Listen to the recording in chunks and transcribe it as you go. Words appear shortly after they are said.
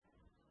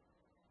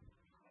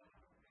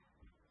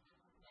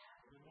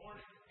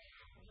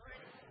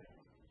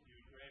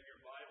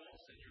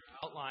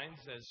outlines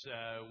as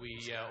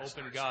we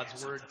open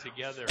God's Word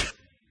together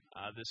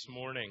this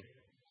morning.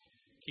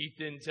 Keith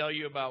didn't tell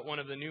you about one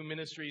of the new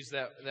ministries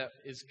that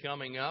is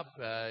coming up.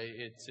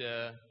 It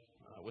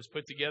was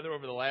put together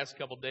over the last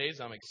couple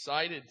days. I'm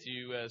excited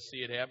to see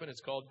it happen.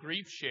 It's called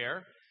Grief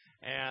Share,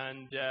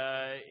 and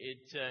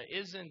it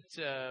isn't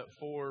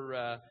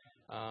for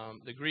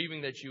the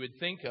grieving that you would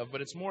think of,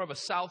 but it's more of a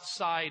South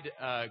Side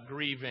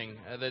grieving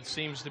that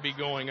seems to be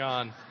going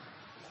on.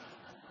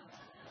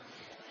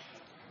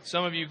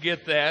 Some of you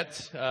get that.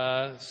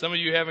 Some of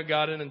you haven't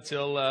got it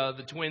until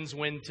the Twins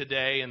win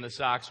today and the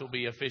Sox will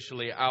be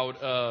officially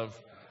out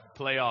of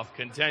playoff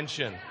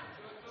contention.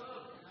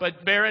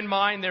 But bear in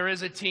mind, there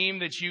is a team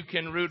that you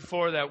can root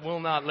for that will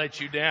not let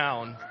you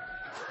down.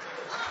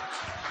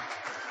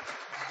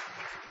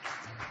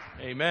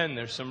 Amen.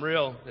 There's some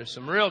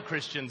real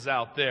Christians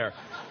out there.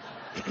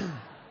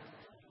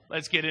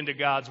 Let's get into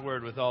God's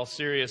Word with all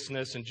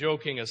seriousness and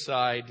joking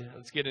aside.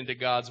 Let's get into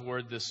God's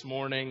Word this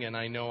morning, and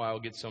I know I'll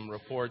get some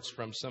reports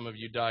from some of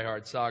you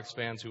diehard Sox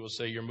fans who will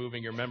say you're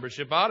moving your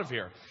membership out of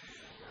here.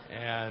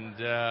 And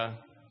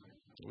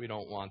we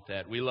don't want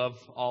that. We love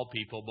all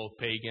people, both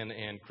pagan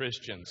and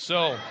Christian.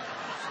 So,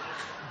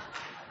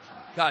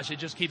 gosh, it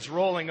just keeps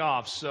rolling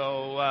off.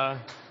 So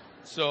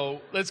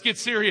let's get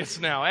serious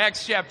now.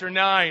 Acts chapter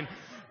 9.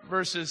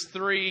 Verses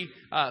 3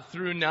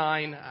 through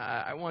 9,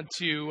 I want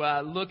to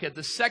look at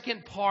the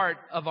second part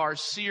of our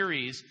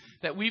series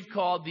that we've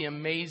called The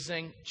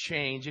Amazing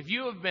Change. If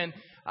you have been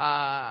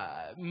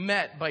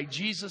met by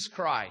Jesus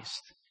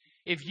Christ,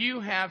 if you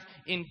have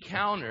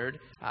encountered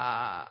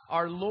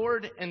our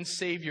Lord and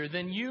Savior,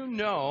 then you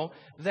know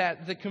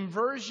that the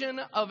conversion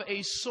of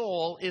a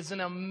soul is an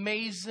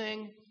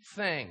amazing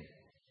thing.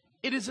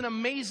 It is an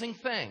amazing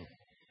thing.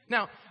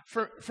 Now,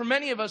 for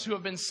many of us who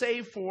have been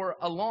saved for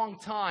a long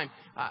time,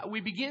 we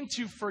begin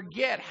to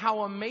forget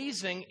how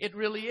amazing it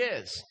really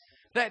is.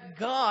 That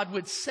God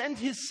would send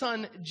His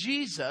Son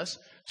Jesus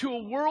to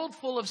a world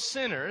full of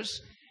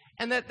sinners,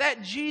 and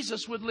that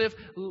Jesus would live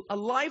a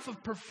life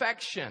of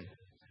perfection,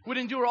 would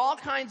endure all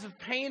kinds of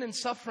pain and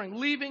suffering,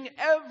 leaving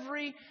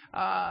every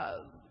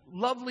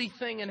lovely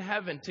thing in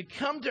heaven to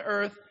come to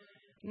earth,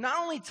 not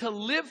only to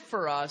live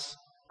for us,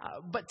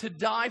 but to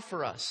die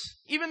for us.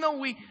 Even though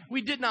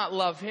we did not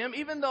love Him,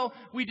 even though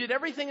we did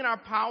everything in our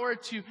power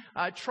to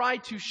try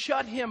to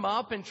shut Him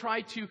up and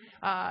try to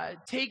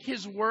take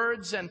His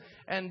words and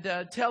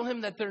tell Him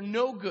that they're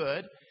no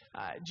good,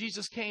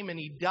 Jesus came and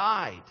He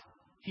died.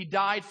 He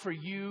died for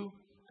you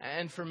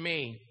and for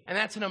me. And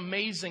that's an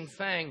amazing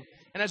thing.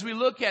 And as we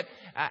look at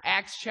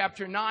Acts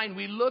chapter 9,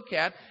 we look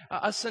at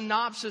a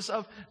synopsis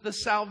of the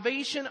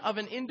salvation of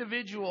an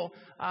individual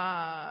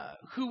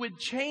who would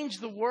change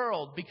the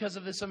world because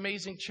of this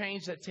amazing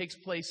change that takes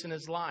place in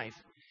his life.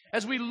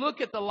 As we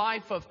look at the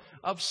life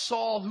of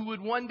Saul, who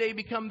would one day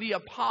become the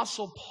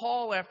Apostle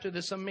Paul after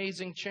this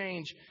amazing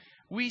change,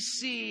 we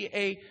see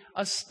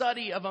a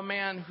study of a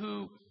man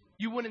who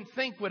you wouldn't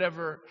think would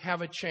ever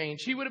have a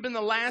change. He would have been the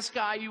last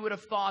guy you would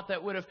have thought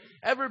that would have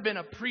ever been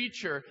a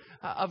preacher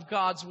of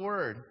God's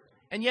Word.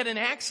 And yet in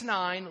Acts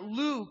 9,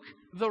 Luke,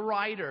 the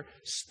writer,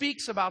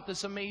 speaks about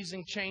this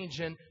amazing change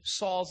in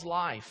Saul's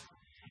life.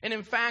 And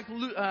in fact,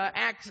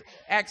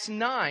 Acts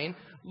 9,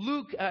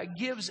 Luke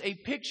gives a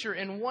picture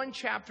in one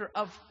chapter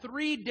of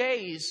 3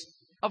 days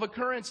of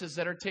occurrences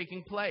that are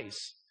taking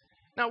place.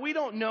 Now, we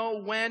don't know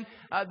when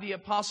the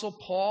Apostle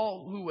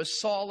Paul, who was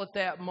Saul at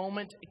that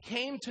moment,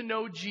 came to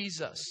know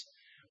Jesus.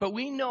 But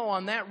we know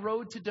on that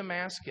road to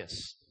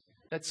Damascus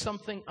that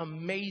something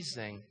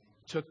amazing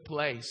took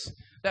place.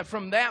 That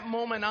from that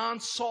moment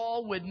on,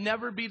 Saul would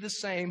never be the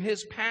same.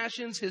 His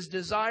passions, his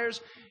desires,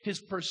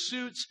 his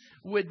pursuits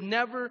would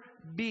never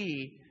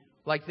be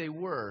like they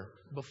were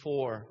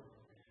before.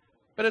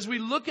 But as we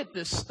look at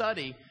this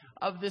study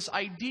of this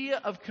idea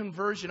of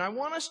conversion, I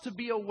want us to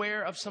be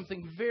aware of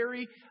something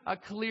very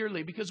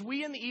clearly, because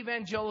we in the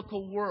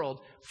evangelical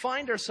world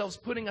find ourselves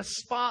putting a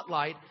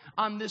spotlight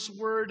on this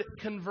word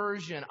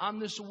conversion, on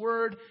this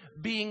word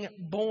being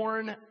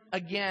born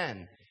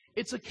again.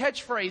 It's a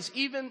catchphrase.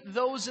 Even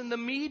those in the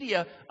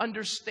media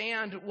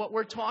understand what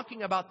we're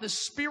talking about, this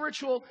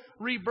spiritual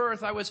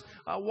rebirth. I was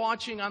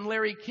watching on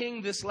Larry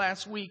King this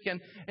last week,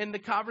 and the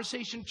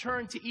conversation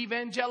turned to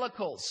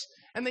evangelicals.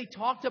 And they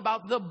talked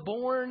about the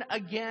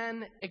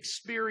born-again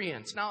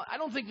experience. Now, I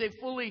know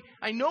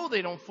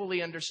they don't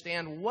fully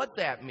understand what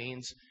that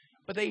means,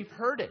 but they've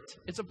heard it.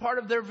 It's a part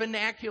of their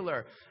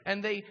vernacular,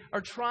 and they are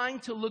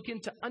trying to look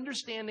into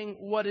understanding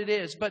what it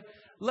is. But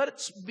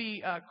let's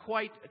be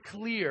quite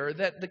clear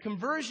that the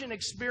conversion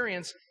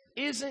experience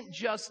isn't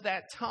just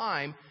that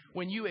time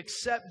when you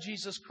accept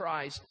Jesus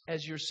Christ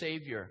as your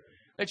Savior,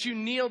 that you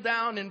kneel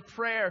down in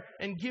prayer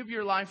and give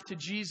your life to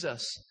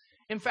Jesus.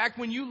 In fact,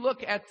 when you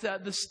look at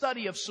the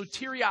study of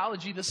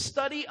soteriology, the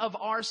study of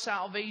our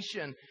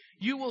salvation,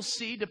 you will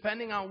see,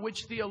 depending on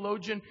which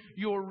theologian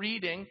you're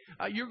reading,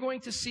 you're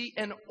going to see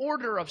an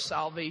order of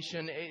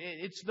salvation.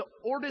 It's the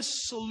Ordo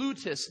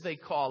Salutis, they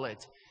call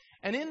it.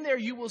 And in there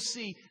you will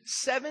see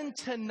 7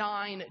 to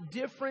 9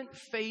 different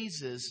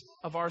phases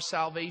of our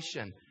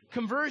salvation.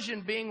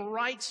 Conversion being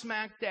right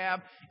smack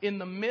dab in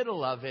the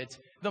middle of it,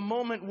 the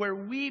moment where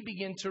we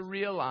begin to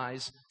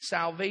realize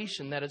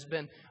salvation that has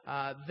been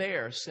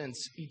there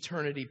since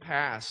eternity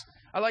past.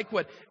 I like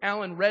what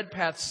Alan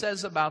Redpath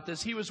says about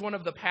this. He was one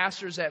of the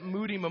pastors at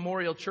Moody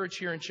Memorial Church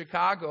here in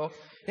Chicago,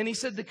 and he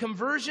said, the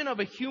conversion of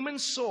a human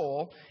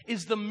soul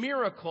is the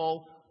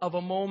miracle of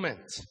a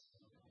moment,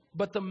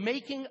 but the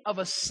making of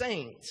a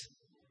saint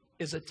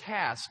is a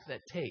task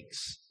that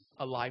takes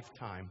a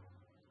lifetime.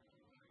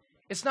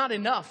 It's not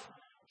enough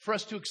for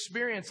us to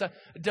experience a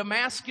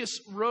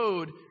Damascus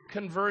Road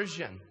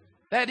conversion.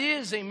 That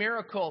is a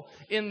miracle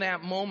in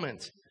that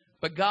moment.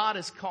 But God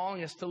is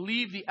calling us to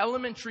leave the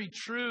elementary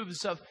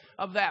truths of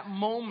that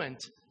moment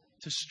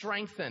to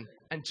strengthen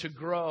and to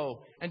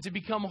grow and to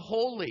become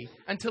holy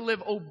and to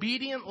live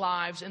obedient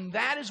lives. And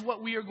that is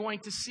what we are going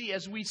to see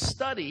as we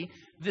study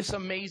this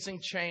amazing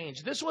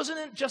change. This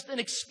wasn't just an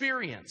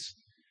experience,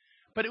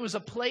 but it was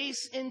a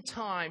place in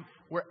time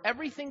where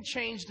everything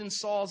changed in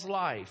Saul's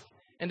life.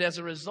 And as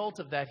a result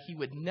of that, he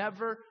would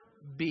never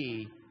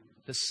be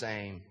the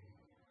same.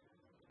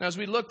 Now, as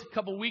we looked a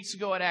couple weeks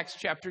ago at Acts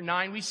chapter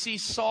 9, we see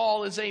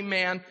Saul as a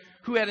man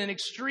who had an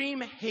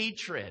extreme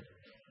hatred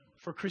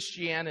for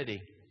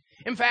Christianity.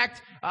 In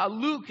fact,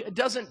 Luke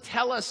doesn't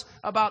tell us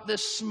about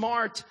this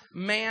smart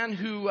man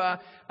who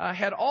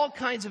had all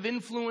kinds of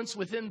influence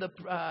within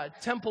the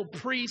temple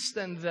priests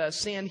and the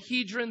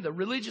Sanhedrin, the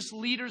religious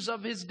leaders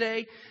of his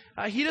day.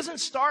 He doesn't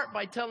start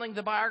by telling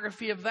the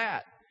biography of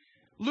that.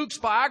 Luke's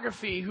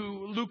biography,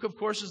 Luke, of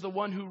course, is the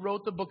one who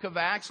wrote the book of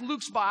Acts.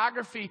 Luke's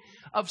biography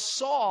of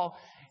Saul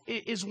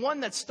is one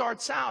that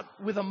starts out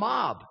with a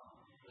mob.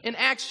 In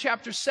Acts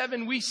chapter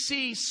 7, we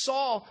see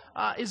Saul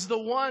is the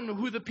one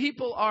who the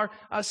people are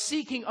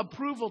seeking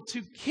approval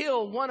to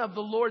kill one of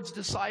the Lord's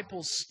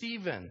disciples,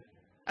 Stephen.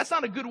 That's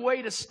not a good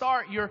way to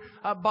start your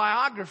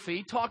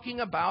biography, talking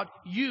about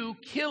you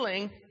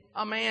killing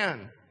a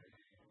man.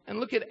 And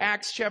look at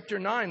Acts chapter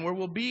 9, where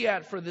we'll be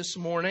at for this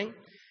morning.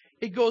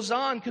 It goes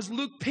on because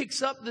Luke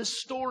picks up this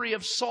story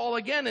of Saul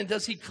again. And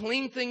does he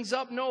clean things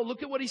up? No.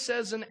 Look at what he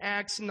says in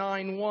Acts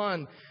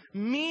 9:1.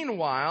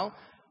 Meanwhile,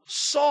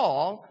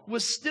 Saul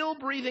was still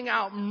breathing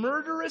out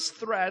murderous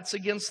threats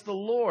against the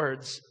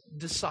Lord's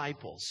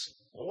disciples.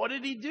 What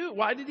did he do?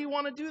 Why did he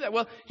want to do that?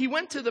 Well, he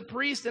went to the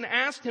priest and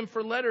asked him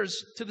for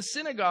letters to the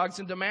synagogues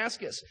in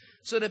Damascus,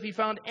 so that if he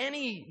found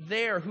any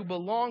there who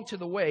belonged to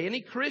the way, any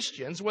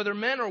Christians, whether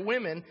men or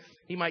women,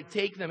 he might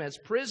take them as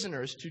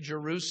prisoners to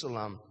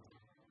Jerusalem.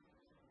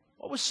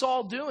 What was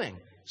Saul doing?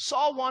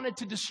 Saul wanted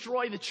to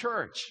destroy the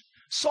church.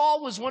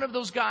 Saul was one of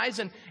those guys,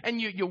 and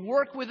you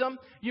work with them.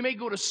 You may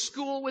go to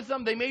school with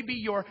them. They may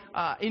be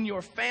in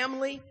your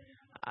family.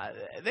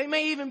 They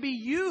may even be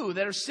you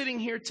that are sitting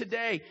here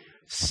today.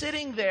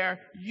 Sitting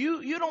there,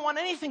 you don't want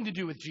anything to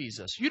do with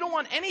Jesus. You don't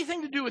want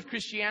anything to do with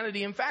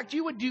Christianity. In fact,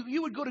 you would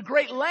go to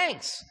great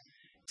lengths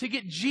to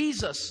get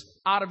Jesus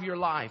out of your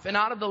life and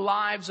out of the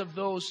lives of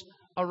those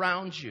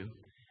around you.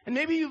 And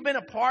maybe you've been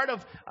a part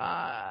of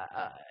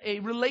a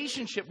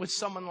relationship with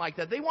someone like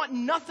that. They want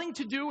nothing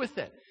to do with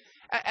it.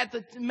 At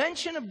the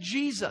mention of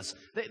Jesus,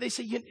 they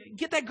say,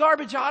 get that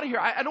garbage out of here.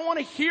 I don't want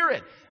to hear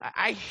it.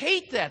 I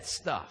hate that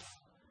stuff.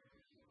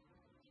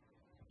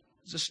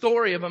 It's a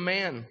story of a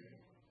man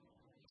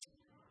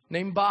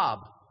named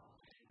Bob.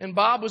 And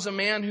Bob was a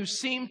man who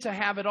seemed to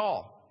have it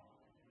all.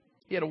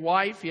 He had a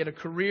wife, he had a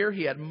career,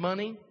 he had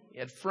money, he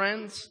had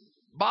friends.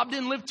 Bob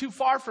didn't live too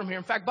far from here.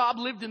 In fact, Bob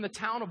lived in the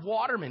town of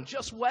Waterman,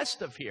 just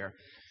west of here.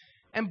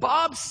 And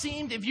Bob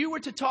seemed, if you were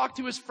to talk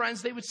to his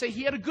friends, they would say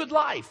he had a good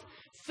life.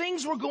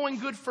 Things were going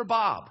good for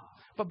Bob.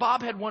 But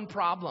Bob had one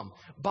problem.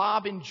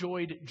 Bob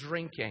enjoyed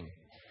drinking.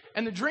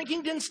 And the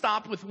drinking didn't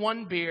stop with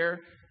one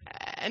beer,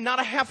 and not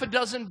a half a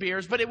dozen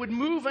beers, but it would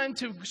move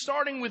into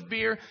starting with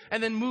beer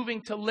and then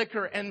moving to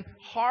liquor, and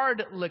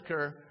hard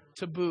liquor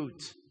to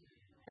boot.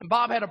 And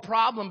Bob had a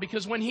problem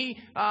because when he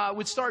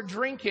would start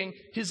drinking,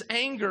 his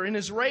anger and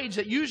his rage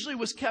that usually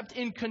was kept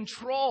in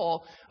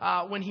control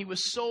when he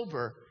was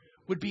sober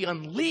would be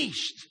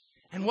unleashed.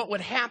 And what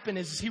would happen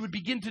is he would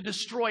begin to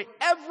destroy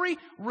every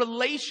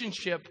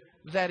relationship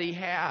that he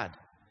had.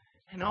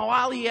 And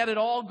while he had it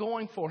all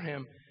going for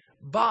him,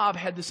 Bob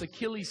had this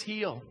Achilles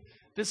heel,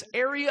 this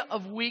area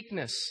of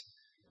weakness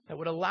that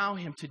would allow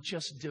him to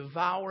just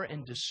devour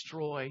and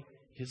destroy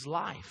his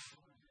life.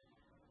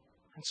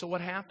 And so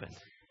what happened?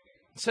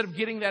 Instead of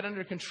getting that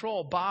under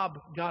control,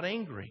 Bob got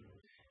angry.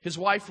 His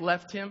wife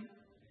left him.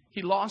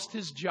 He lost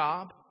his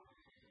job.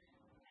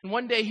 And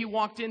one day he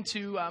walked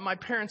into my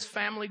parents'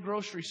 family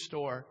grocery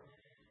store,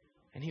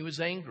 and he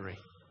was angry.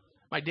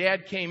 My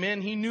dad came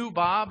in. He knew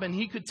Bob, and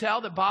he could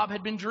tell that Bob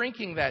had been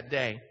drinking that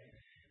day.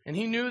 And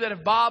he knew that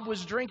if Bob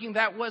was drinking,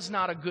 that was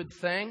not a good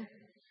thing.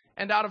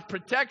 And out of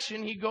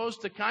protection, he goes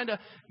to kind of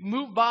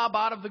move Bob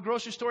out of the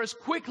grocery store as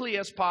quickly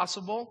as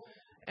possible,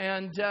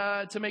 and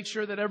to make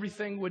sure that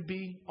everything would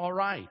be all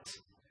right.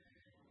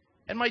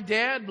 And my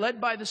dad,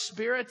 led by the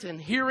Spirit and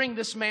hearing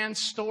this man's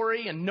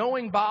story and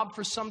knowing Bob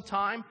for some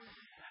time,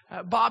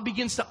 Bob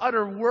begins to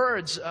utter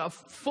words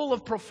full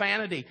of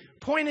profanity.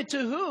 Pointed to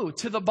who?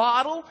 To the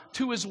bottle?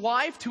 To his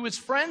wife? To his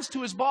friends?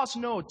 To his boss?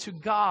 No, to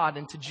God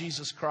and to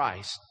Jesus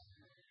Christ.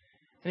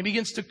 And he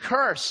begins to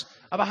curse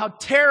about how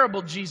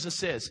terrible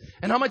Jesus is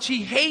and how much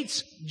he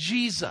hates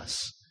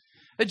Jesus.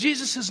 That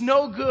Jesus is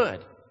no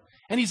good.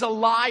 And he's a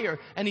liar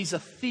and he's a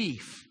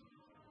thief.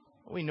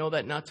 We know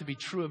that not to be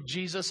true of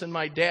Jesus, and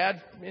my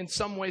dad, in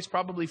some ways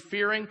probably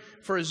fearing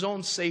for his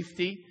own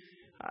safety,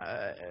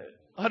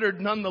 uttered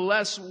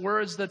nonetheless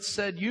words that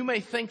said, you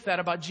may think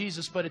that about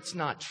Jesus, but it's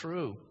not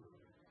true.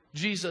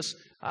 Jesus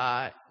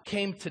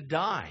came to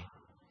die,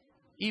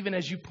 even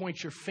as you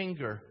point your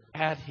finger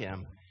at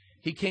him.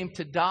 He came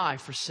to die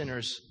for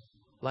sinners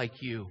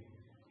like you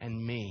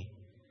and me.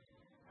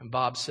 And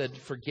Bob said,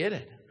 forget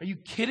it. Are you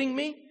kidding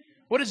me?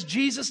 What has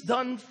Jesus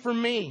done for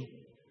me?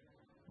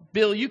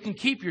 Bill, you can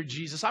keep your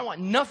Jesus. I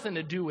want nothing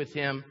to do with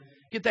him.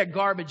 Get that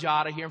garbage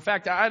out of here. In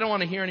fact, I don't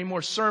want to hear any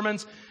more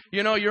sermons.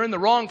 You know, you're in the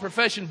wrong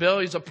profession, Bill.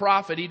 He's a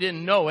prophet. He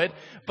didn't know it.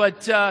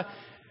 But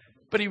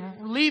he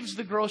leaves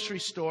the grocery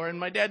store, and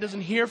my dad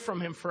doesn't hear from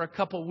him for a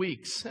couple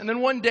weeks. And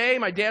then one day,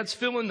 my dad's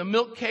filling the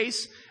milk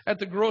case at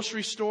the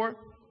grocery store,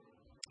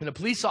 and a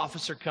police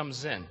officer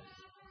comes in.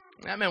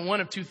 That meant one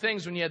of two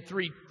things when you had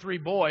three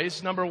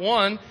boys. Number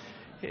one,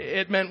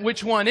 it meant,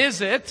 which one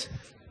is it?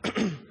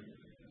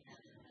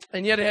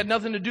 And yet it had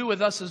nothing to do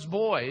with us as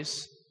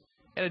boys.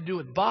 It had to do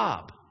with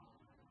Bob.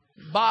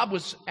 Bob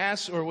was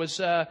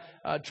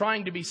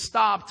trying to be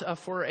stopped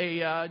for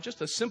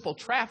just a simple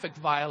traffic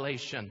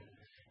violation.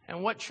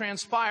 And what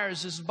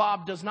transpires is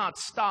Bob does not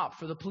stop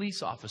for the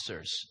police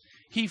officers.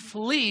 He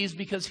flees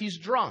because he's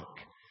drunk.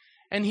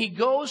 And he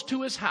goes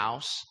to his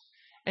house,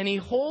 and he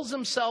holds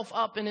himself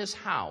up in his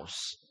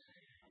house.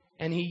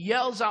 And he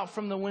yells out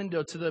from the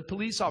window to the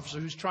police officer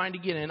who's trying to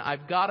get in,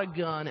 I've got a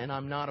gun and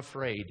I'm not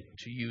afraid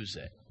to use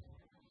it.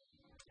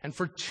 And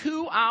for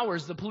 2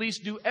 hours, the police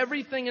do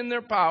everything in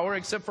their power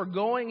except for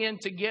going in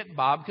to get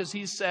Bob, because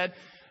he said,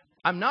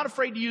 I'm not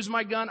afraid to use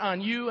my gun on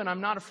you, and I'm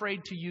not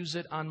afraid to use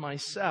it on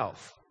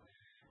myself.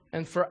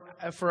 And for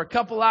a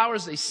couple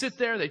hours, they sit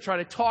there, they try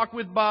to talk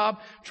with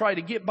Bob, try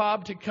to get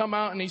Bob to come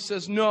out, and he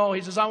says, no.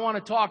 He says, I want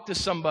to talk to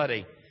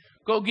somebody.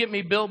 Go get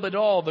me Bill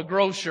Bedall, the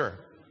grocer.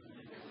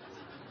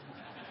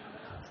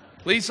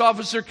 Police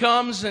officer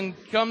comes and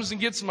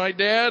gets my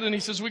dad, and he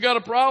says, we got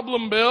a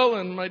problem, Bill.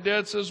 And my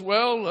dad says,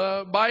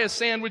 well, buy a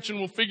sandwich and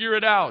we'll figure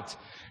it out.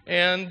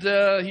 And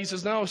he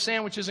says, no,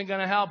 sandwich isn't going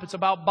to help. It's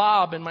about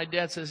Bob. And my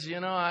dad says,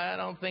 I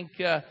don't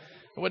think,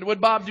 what'd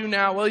Bob do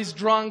now? Well, he's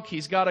drunk.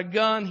 He's got a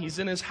gun. He's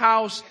in his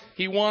house.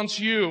 He wants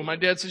you. My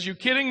dad says, you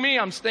kidding me?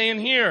 I'm staying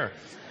here.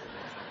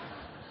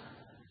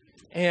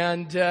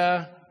 And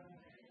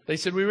they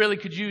said, we really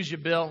could use you,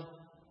 Bill.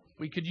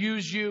 We could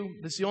use you.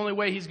 This is the only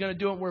way he's going to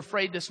do it. We're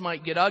afraid this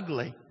might get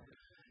ugly.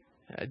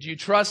 Do you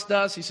trust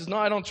us? He says, no,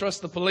 I don't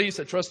trust the police.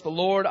 I trust the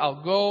Lord.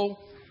 I'll go.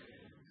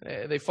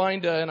 They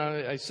find, and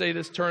I say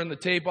this, turn the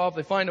tape off.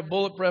 They find a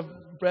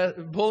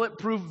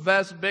bulletproof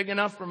vest big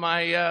enough for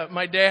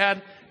my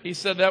dad. He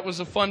said that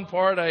was a fun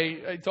part.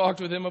 I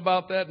talked with him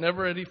about that.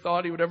 Never had he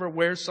thought he would ever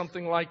wear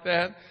something like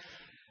that.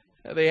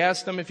 They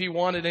asked him if he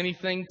wanted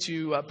anything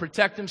to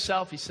protect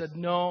himself. He said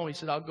no. He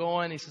said, I'll go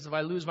in. He says, if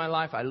I lose my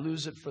life, I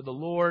lose it for the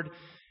Lord.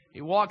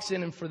 He walks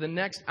in, and for the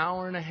next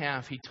hour and a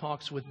half, he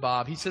talks with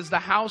Bob. He says the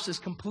house is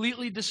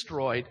completely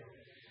destroyed.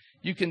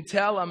 You can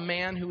tell a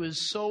man who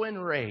is so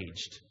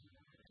enraged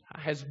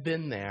has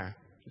been there.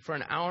 For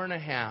an hour and a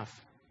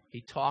half,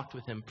 he talked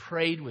with him,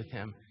 prayed with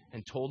him,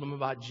 and told him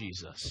about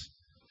Jesus.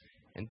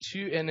 And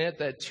at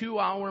that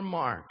 2-hour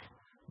mark,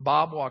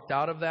 Bob walked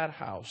out of that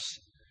house,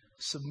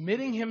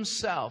 submitting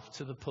himself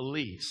to the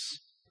police,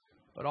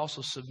 but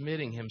also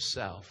submitting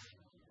himself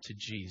to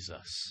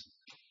Jesus.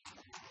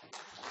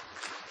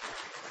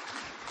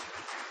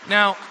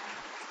 Now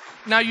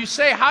you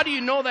say, how do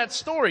you know that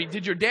story?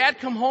 Did your dad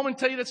come home and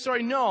tell you that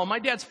story? No, my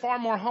dad's far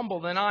more humble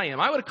than I am.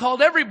 I would have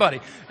called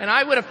everybody,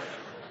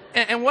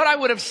 and what I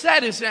would have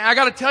said is, I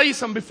got to tell you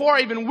something. Before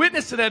I even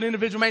witnessed to that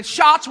individual, man,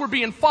 shots were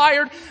being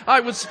fired. I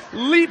was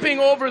leaping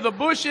over the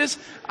bushes.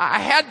 I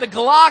had the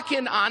Glock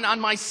on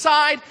my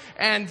side,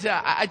 and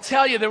I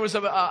tell you, there was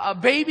a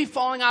baby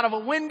falling out of a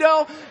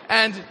window,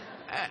 and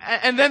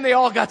then they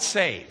all got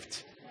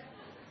saved.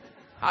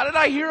 How did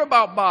I hear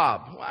about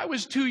Bob? Well, I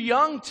was too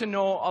young to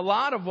know a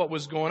lot of what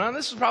was going on.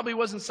 This probably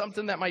wasn't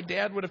something that my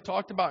dad would have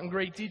talked about in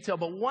great detail.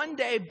 But one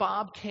day,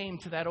 Bob came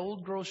to that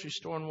old grocery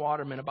store in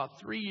Waterman about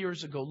 3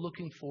 years ago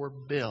looking for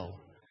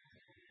Bill.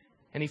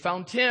 And he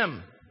found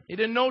Tim. He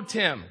didn't know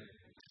Tim.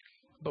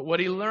 But what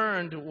I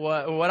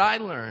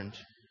learned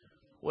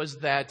was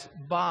that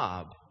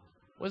Bob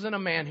wasn't a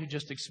man who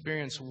just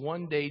experienced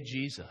one day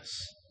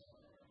Jesus,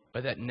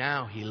 but that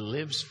now he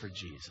lives for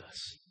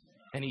Jesus.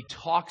 And he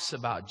talks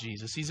about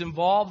Jesus. He's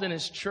involved in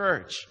his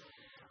church.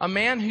 A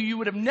man who you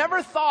would have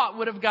never thought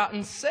would have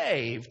gotten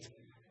saved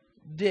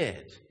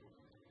did.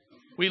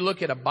 We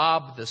look at a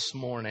Bob this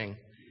morning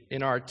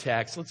in our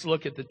text. Let's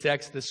look at the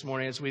text this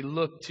morning as we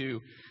look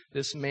to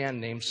this man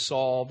named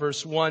Saul.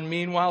 Verse 1,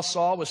 meanwhile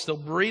Saul was still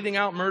breathing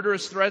out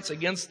murderous threats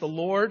against the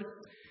Lord.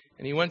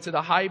 And he went to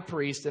the high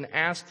priest and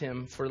asked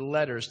him for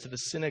letters to the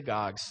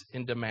synagogues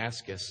in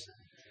Damascus,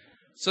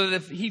 so that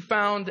if he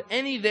found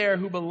any there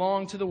who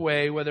belonged to the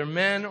way, whether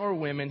men or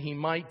women, he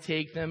might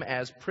take them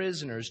as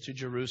prisoners to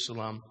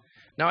Jerusalem.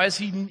 Now, as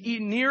he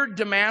neared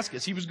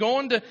Damascus, he was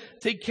going to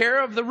take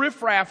care of the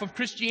riffraff of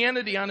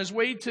Christianity on his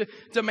way to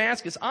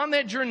Damascus. On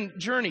that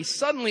journey,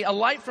 suddenly a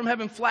light from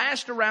heaven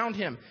flashed around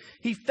him.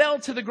 He fell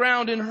to the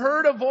ground and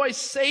heard a voice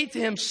say to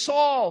him,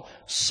 "Saul,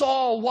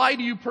 Saul, why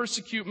do you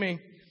persecute me?"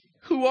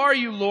 "Who are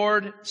you,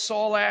 Lord?"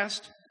 Saul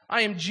asked.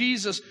 "I am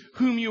Jesus,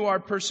 whom you are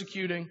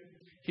persecuting."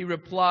 He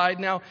replied,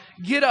 "Now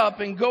get up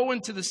and go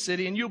into the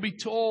city, and you'll be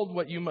told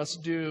what you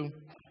must do."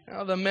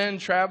 Now the men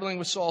traveling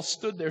with Saul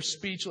stood there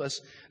speechless.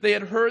 They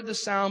had heard the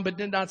sound, but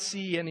did not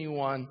see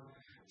anyone.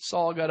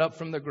 Saul got up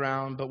from the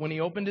ground, but when he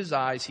opened his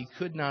eyes, he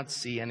could not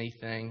see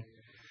anything.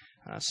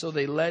 So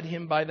they led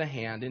him by the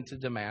hand into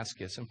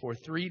Damascus, and for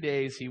 3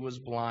 days he was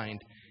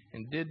blind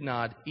and did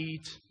not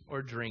eat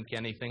or drink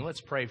anything.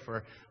 Let's pray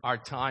for our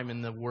time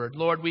in the Word.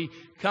 Lord, we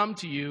come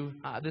to you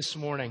this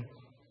morning.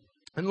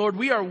 And Lord,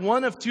 we are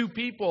one of two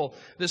people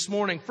this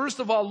morning. First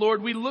of all, Lord,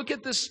 we look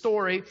at this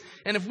story,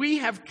 and if we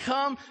have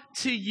come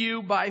to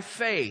you by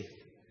faith,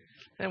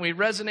 then we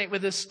resonate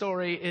with this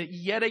story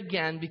yet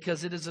again,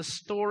 because it is a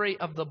story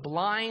of the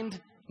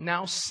blind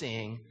now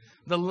seeing,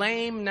 the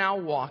lame now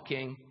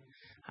walking,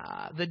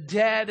 the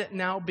dead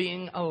now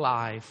being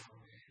alive.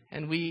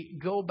 And we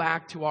go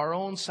back to our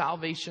own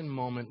salvation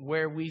moment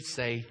where we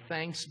say,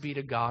 thanks be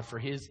to God for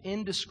His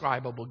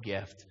indescribable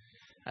gift,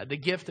 the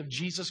gift of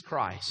Jesus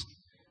Christ,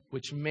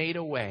 which made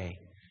a way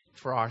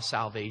for our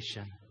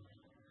salvation.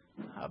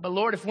 But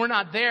Lord, if we're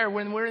not there,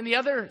 when we're in the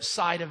other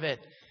side of it,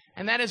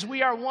 and that is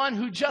we are one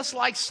who, just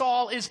like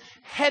Saul, is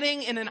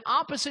heading in an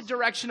opposite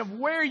direction of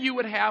where you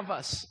would have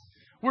us.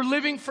 We're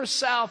living for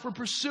self. We're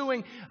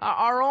pursuing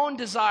our own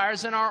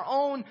desires and our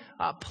own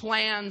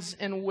plans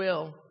and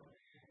will.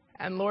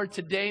 And Lord,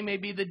 today may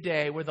be the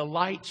day where the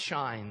light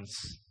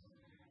shines,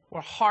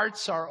 where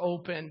hearts are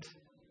opened,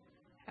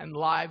 and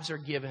lives are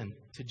given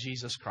to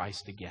Jesus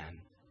Christ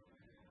again.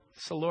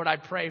 So Lord, I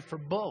pray for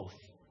both,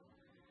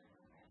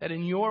 that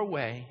in your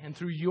way and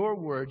through your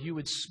word, you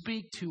would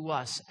speak to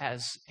us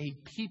as a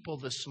people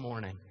this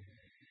morning,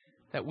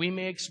 that we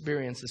may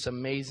experience this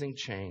amazing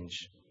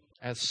change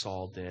as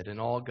Saul did. And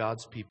all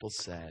God's people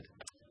said,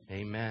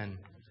 amen.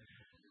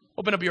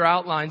 Open up your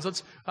outlines.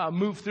 Let's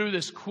move through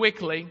this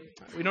quickly.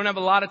 We don't have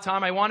a lot of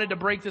time. I wanted to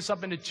break this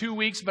up into 2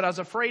 weeks, but I was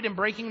afraid in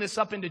breaking this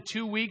up into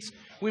 2 weeks,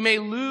 we may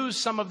lose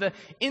some of the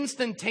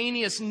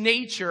instantaneous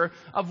nature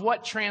of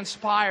what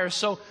transpires.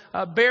 So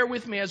bear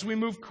with me as we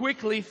move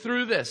quickly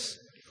through this.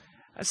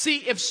 See,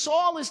 if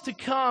Saul is to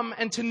come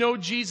and to know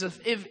Jesus,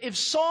 if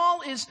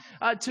Saul is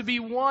to be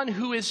one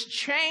who is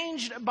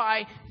changed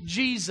by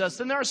Jesus,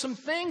 then there are some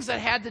things that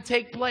had to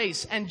take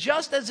place. And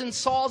just as in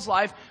Saul's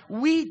life,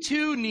 we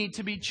too need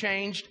to be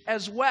changed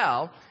as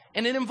well.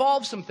 And it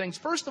involves some things.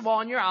 First of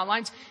all, in your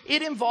outlines,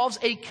 it involves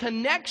a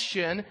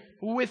connection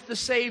with the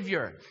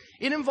Savior.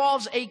 It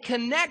involves a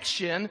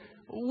connection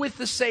with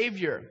the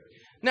Savior.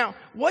 Now,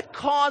 what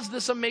caused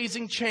this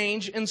amazing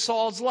change in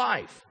Saul's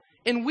life?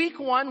 In week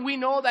 1, we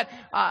know that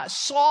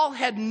Saul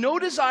had no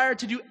desire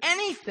to do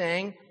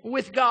anything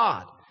with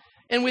God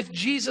and with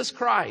Jesus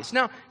Christ.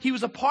 Now, he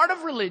was a part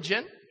of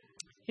religion.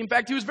 In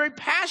fact, he was very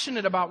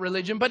passionate about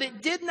religion, but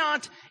it did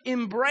not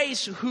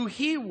embrace who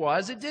he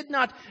was. It did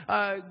not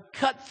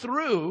cut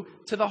through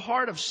to the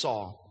heart of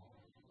Saul.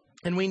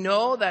 And we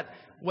know that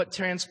what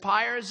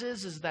transpires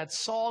is that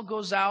Saul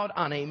goes out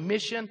on a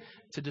mission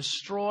to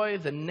destroy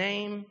the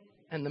name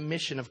and the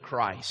mission of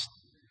Christ.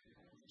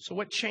 So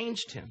what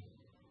changed him?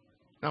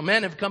 Now,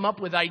 men have come up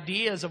with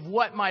ideas of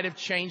what might have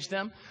changed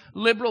them.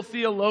 Liberal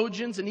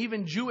theologians and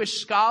even Jewish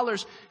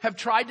scholars have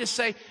tried to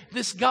say,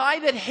 this guy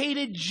that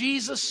hated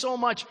Jesus so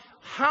much,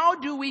 how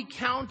do we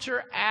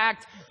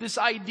counteract this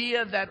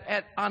idea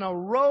that on a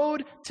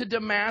road to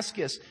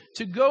Damascus,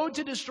 to go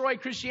to destroy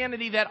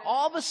Christianity, that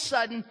all of a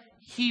sudden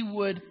he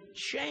would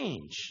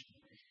change?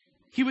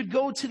 He would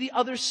go to the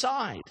other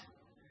side.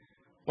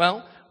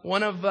 Well,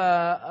 one of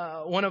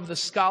the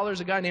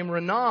scholars, a guy named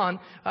Renan,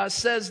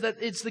 says that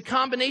it's the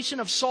combination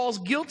of Saul's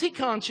guilty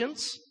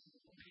conscience,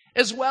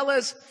 as well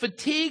as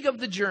fatigue of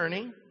the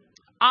journey,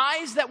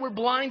 eyes that were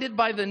blinded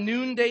by the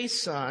noonday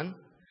sun,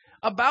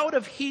 a bout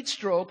of heat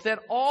stroke, that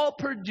all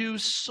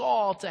produced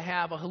Saul to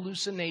have a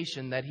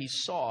hallucination that he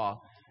saw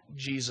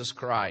Jesus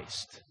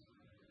Christ.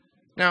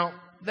 Now,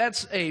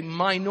 that's a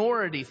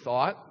minority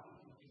thought.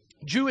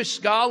 Jewish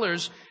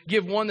scholars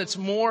give one that's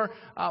more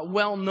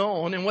well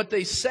known, and what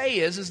they say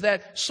is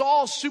that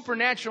Saul's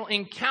supernatural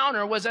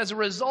encounter was as a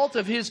result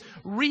of his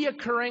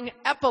reoccurring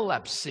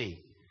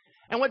epilepsy.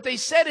 And what they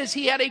said is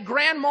he had a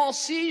grand mal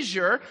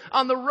seizure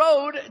on the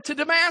road to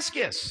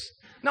Damascus.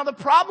 Now, the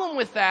problem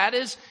with that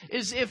is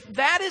if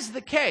that is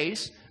the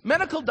case,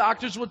 medical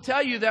doctors will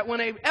tell you that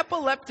when an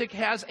epileptic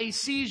has a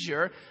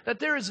seizure, that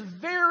there is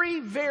very,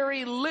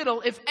 very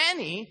little, if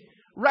any,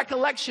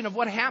 recollection of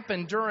what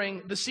happened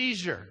during the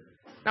seizure.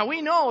 Now,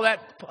 we know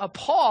that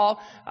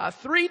Paul,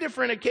 3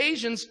 different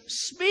occasions,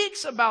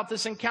 speaks about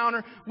this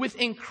encounter with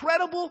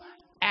incredible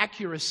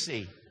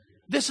accuracy.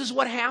 This is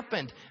what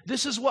happened.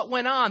 This is what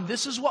went on.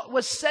 This is what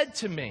was said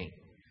to me.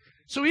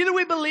 So either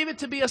we believe it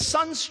to be a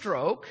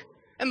sunstroke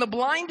and the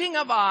blinding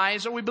of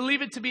eyes, or we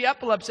believe it to be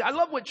epilepsy. I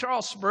love what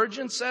Charles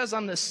Spurgeon says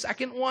on the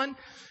second one.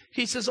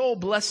 He says, "Oh,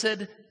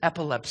 blessed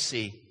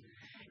epilepsy.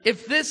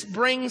 If this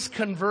brings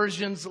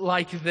conversions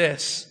like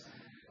this,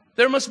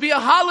 there must be a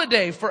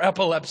holiday for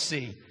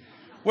epilepsy,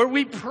 where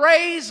we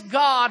praise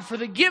God for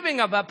the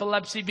giving of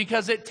epilepsy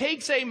because it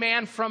takes a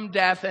man from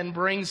death and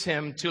brings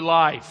him to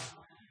life."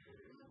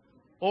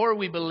 Or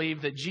we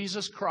believe that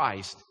Jesus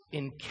Christ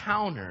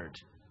encountered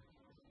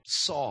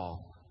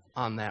Saul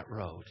on that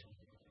road.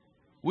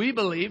 We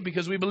believe,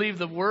 because we believe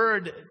the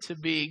Word to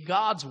be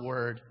God's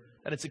Word,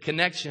 that it's a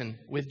connection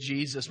with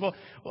Jesus. Well,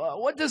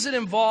 what does it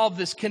involve,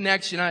 this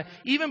connection?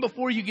 Even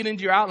before you get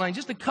into your outline,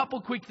 just a couple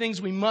quick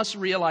things we must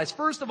realize.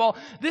 First of all,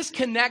 this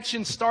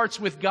connection starts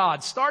with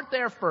God. Start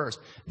there first.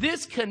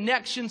 This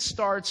connection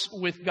starts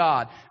with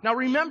God. Now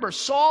remember,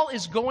 Saul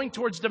is going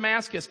towards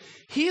Damascus.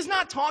 He's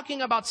not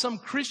talking about some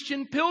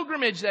Christian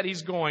pilgrimage that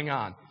he's going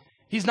on.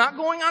 He's not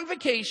going on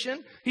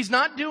vacation. He's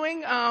not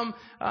doing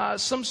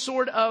some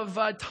sort of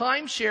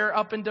timeshare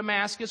up in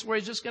Damascus where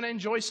he's just going to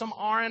enjoy some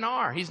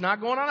R&R. He's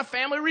not going on a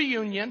family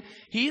reunion.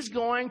 He's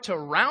going to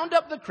round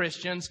up the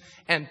Christians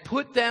and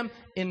put them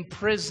in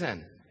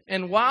prison.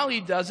 And while he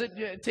does it,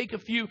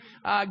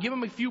 give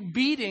them a few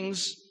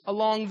beatings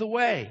along the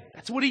way.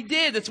 That's what he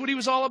did. That's what he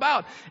was all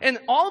about. And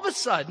all of a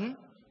sudden,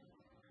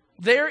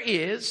 there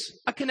is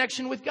a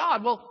connection with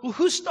God. Well,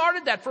 who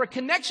started that? For a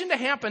connection to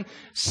happen,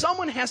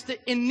 someone has to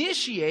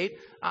initiate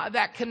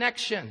that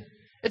connection.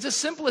 It's as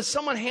simple as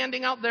someone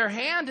handing out their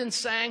hand and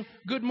saying,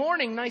 "Good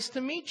morning, nice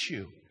to meet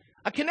you."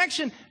 A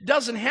connection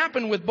doesn't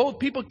happen with both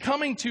people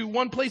coming to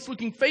one place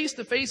looking face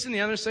to face and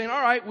the other saying,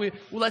 "All right,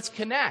 let's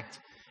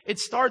connect." It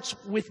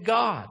starts with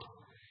God.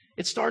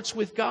 It starts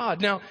with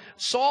God. Now,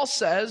 Saul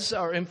says,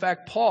 or in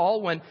fact,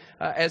 Paul,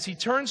 as he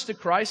turns to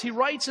Christ, he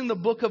writes in the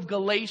book of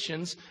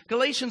Galatians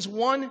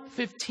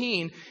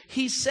 1:15,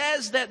 he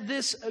says that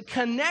this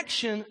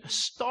connection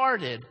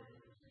started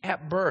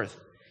at birth.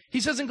 He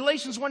says in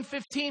Galatians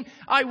 1:15,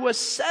 "I was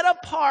set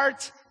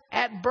apart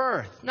at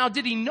birth." Now,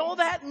 did he know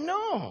that?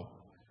 No.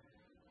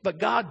 But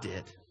God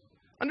did.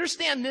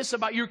 Understand this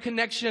about your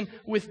connection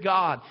with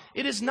God.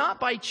 It is not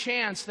by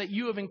chance that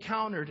you have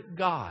encountered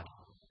God.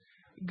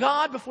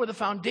 God, before the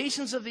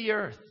foundations of the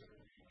earth,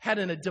 had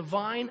a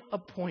divine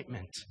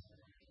appointment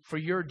for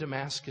your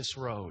Damascus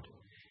road.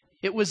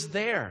 It was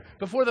there.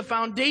 Before the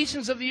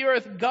foundations of the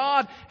earth,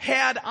 God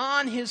had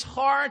on his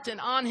heart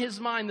and on his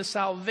mind the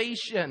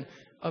salvation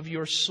of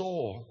your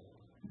soul.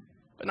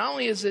 But not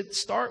only does it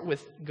start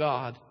with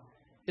God,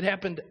 it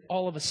happened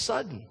all of a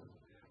sudden.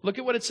 Look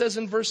at what it says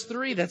in verse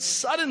 3, that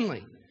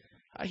suddenly.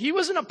 He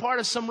wasn't a part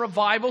of some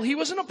revival. He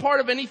wasn't a part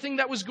of anything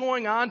that was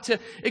going on to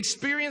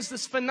experience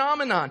this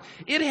phenomenon.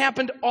 It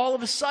happened all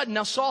of a sudden.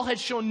 Now, Saul had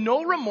shown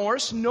no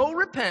remorse, no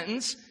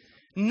repentance.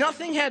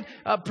 Nothing had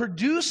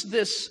produced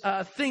this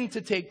thing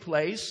to take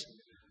place.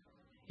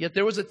 Yet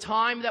there was a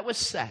time that was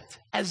set.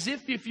 As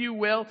if you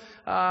will,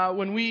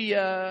 when we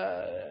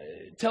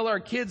tell our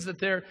kids that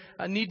they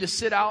need to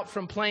sit out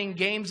from playing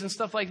games and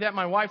stuff like that,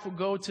 my wife will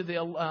go to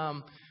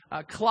the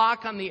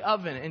clock on the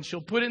oven and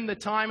she'll put in the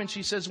time and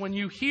she says, "When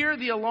you hear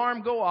the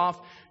alarm go off,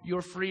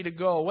 you're free to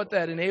go." What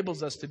that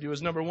enables us to do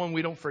is, number one,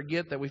 we don't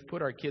forget that we've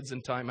put our kids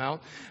in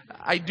timeout.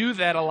 I do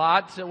that a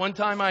lot. One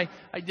time I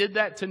did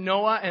that to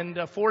Noah,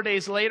 and 4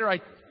 days later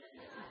I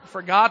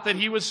forgot that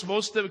he was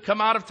supposed to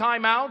come out of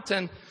timeout,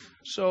 and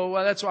so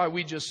that's why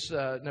we just,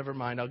 never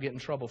mind, I'll get in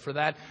trouble for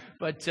that.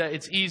 But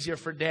it's easier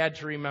for Dad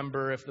to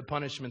remember if the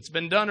punishment's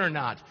been done or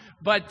not.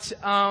 But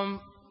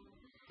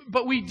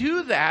we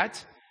do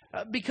that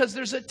because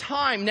there's a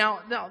time.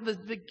 Now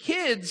the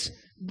kids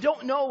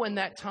don't know when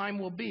that time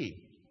will be.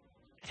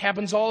 It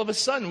happens all of a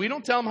sudden. We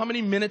don't tell them how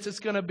many minutes it's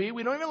going to be.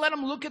 We don't even let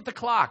them look at the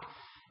clock.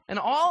 And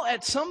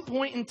at some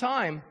point in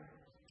time,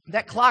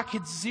 that clock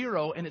hits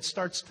 0 and it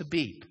starts to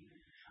beep.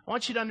 I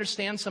want you to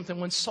understand something.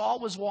 When Saul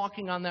was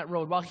walking on that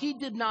road, while he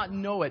did not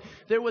know it,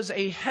 there was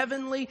a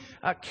heavenly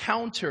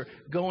counter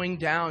going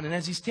down. And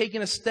as he's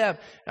taking a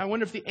step, I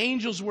wonder if the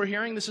angels were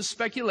hearing, this is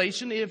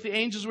speculation, if the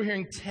angels were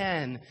hearing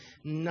 10,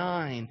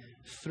 9,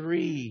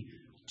 3,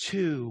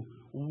 2,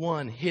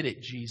 1, hit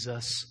it,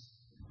 Jesus.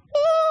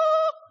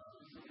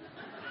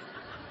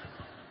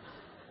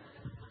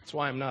 That's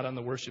why I'm not on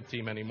the worship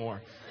team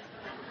anymore.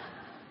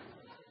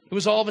 It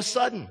was all of a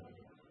sudden.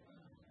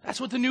 That's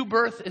what the new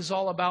birth is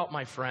all about,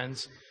 my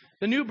friends.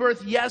 The new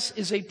birth, yes,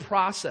 is a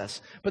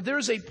process, but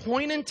there's a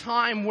point in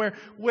time where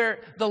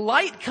the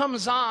light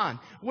comes on,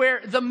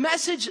 where the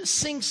message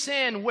sinks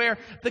in, where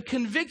the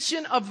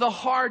conviction of the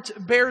heart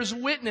bears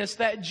witness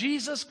that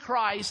Jesus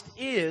Christ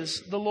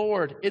is the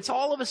Lord. It's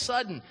all of a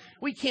sudden.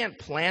 We can't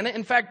plan it.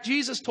 In fact,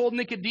 Jesus told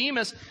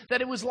Nicodemus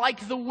that it was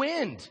like the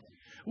wind.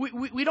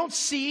 We don't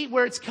see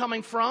where it's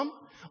coming from.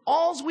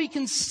 all we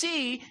can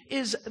see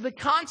is the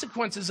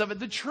consequences of it,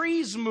 the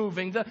trees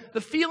moving,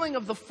 the feeling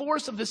of the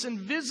force of this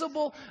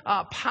invisible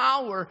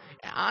power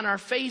on our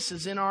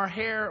faces, in our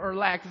hair or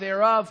lack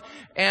thereof.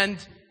 And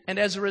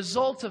as a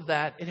result of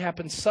that, it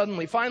happens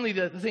suddenly. Finally,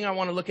 the thing I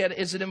want to look at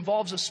is it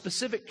involves a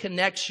specific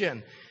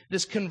connection,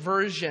 this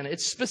conversion.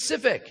 It's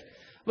specific.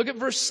 Look at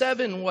verse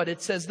 7, what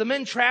it says. The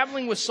men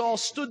traveling with Saul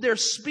stood there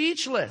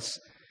speechless.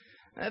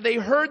 They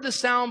heard the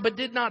sound but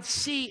did not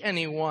see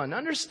anyone.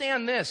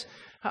 Understand this.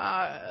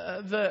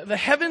 The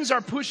heavens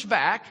are pushed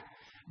back.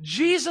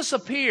 Jesus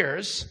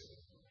appears,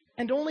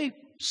 and only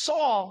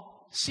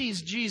Saul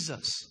sees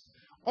Jesus.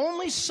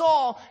 Only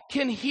Saul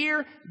can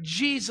hear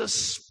Jesus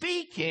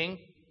speaking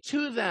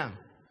to them.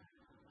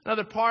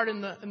 Another part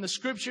in the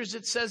scriptures,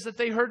 it says that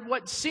they heard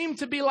what seemed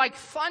to be like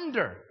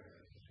thunder.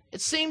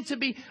 It seemed to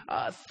be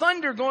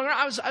thunder going on.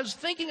 I was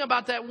thinking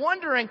about that,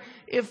 wondering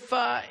if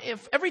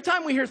every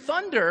time we hear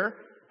thunder,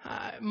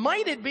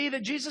 might it be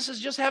that Jesus is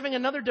just having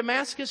another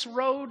Damascus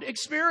Road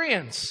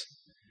experience?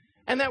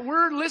 And that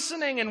we're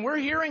listening and we're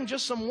hearing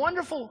just some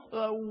wonderful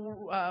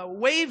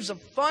waves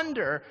of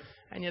thunder,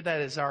 and yet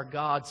that is our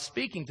God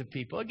speaking to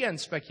people. Again,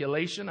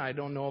 speculation. I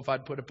don't know if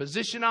I'd put a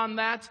position on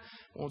that.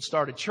 Won't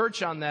start a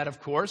church on that, of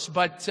course.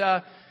 But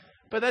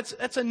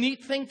that's a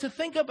neat thing to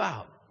think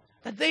about.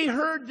 That they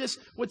heard this,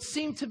 what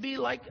seemed to be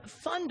like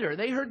thunder.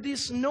 They heard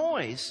this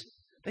noise.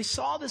 They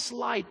saw this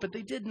light, but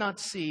they did not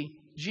see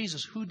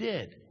Jesus. Who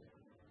did?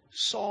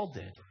 Saul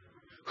did.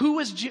 Who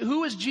is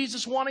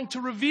Jesus wanting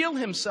to reveal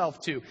himself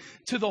to?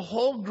 To the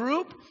whole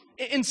group?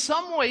 In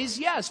some ways,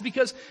 yes,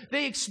 because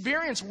they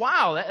experience,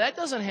 wow, that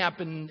doesn't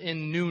happen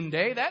in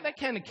noonday. That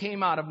kind of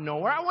came out of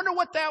nowhere. I wonder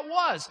what that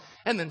was.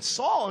 And then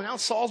now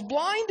Saul's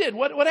blinded.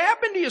 What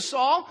happened to you,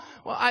 Saul?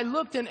 Well, I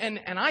looked and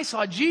I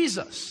saw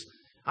Jesus.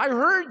 I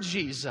heard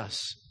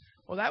Jesus.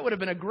 Well, that would have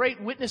been a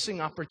great witnessing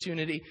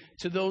opportunity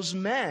to those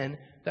men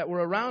that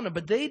were around him.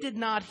 But they did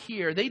not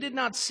hear, they did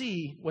not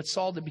see what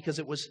Saul did because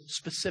it was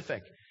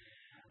specific.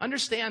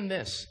 Understand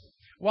this.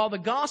 While the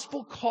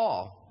gospel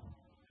call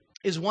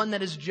is one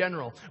that is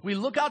general, we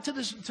look out to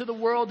the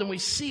world and we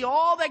see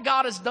all that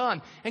God has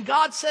done. And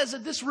God says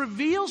that this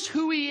reveals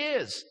who He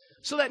is,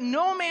 so that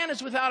no man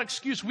is without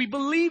excuse. We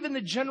believe in the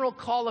general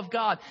call of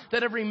God,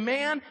 that every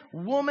man,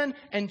 woman,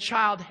 and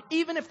child,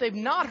 even if they've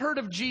not heard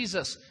of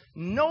Jesus,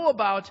 know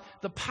about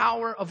the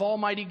power of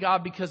Almighty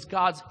God, because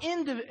God's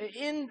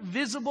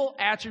invisible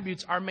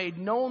attributes are made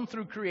known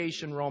through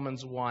creation,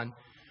 Romans 1.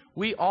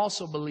 We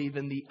also believe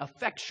in the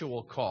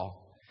effectual call.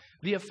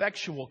 The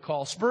effectual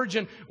call.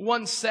 Spurgeon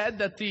once said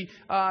that the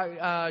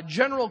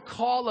general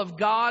call of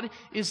God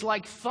is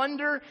like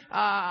thunder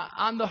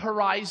on the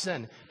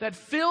horizon that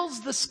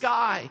fills the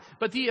sky.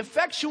 But the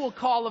effectual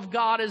call of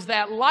God is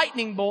that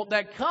lightning bolt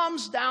that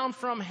comes down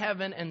from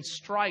heaven and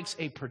strikes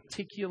a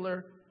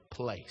particular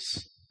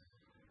place.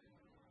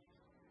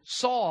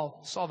 Saul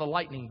saw the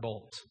lightning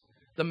bolt.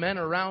 The men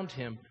around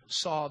him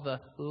saw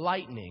the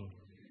lightning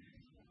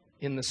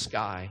in the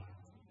sky.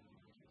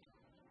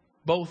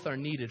 Both are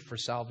needed for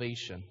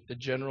salvation. The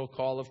general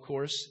call, of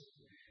course,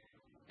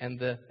 and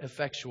the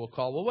effectual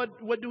call. Well,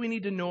 what do we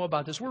need to know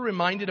about this? We're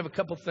reminded of a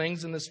couple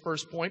things in this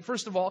first point.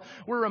 First of all,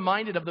 we're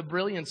reminded of the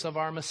brilliance of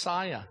our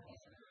Messiah.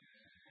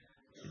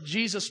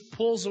 Jesus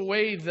pulls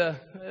away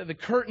the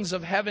curtains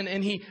of heaven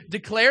and He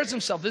declares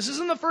Himself. This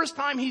isn't the first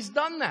time He's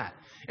done that.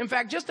 In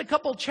fact, just a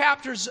couple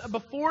chapters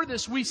before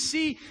this, we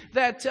see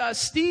that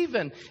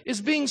Stephen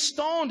is being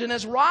stoned, and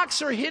as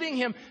rocks are hitting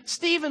him,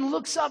 Stephen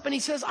looks up and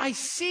he says, I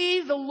see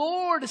the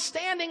Lord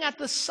standing at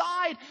the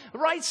side,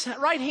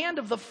 right hand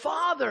of the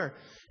Father.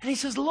 And he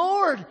says,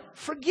 Lord,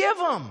 forgive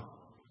them,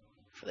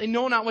 for they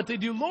know not what they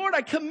do. Lord,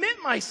 I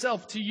commit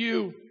myself to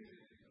you.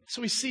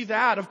 So we see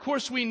that. Of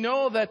course, we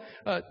know that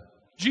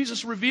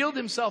Jesus revealed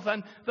Himself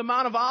on the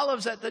Mount of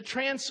Olives at the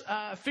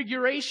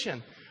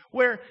Transfiguration,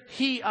 where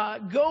He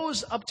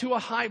goes up to a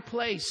high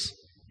place,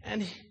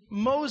 and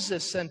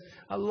Moses and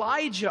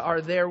Elijah are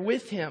there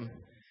with Him,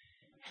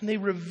 and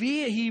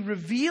He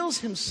reveals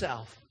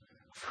Himself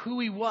of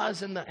who He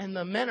was, and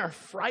the men are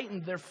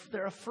frightened.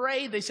 They're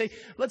afraid. They say,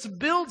 "Let's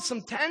build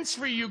some tents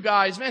for you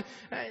guys, man.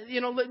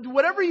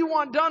 Whatever you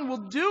want done,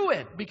 we'll do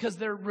it," because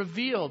they're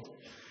revealed.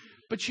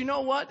 But you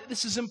know what?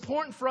 This is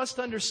important for us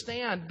to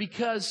understand,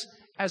 because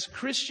as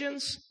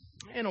Christians,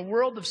 in a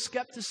world of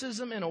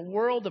skepticism, in a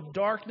world of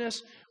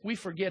darkness, we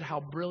forget how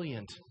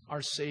brilliant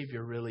our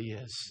Savior really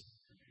is.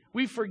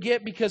 We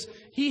forget because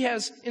He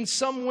has in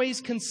some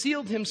ways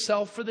concealed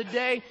Himself for the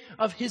day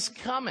of His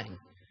coming.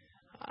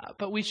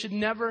 But we should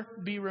never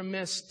be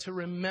remiss to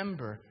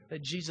remember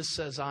that Jesus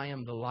says, I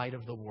am the light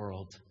of the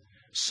world.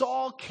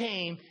 Saul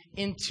came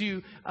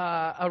into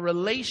a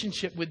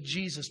relationship with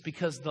Jesus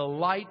because the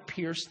light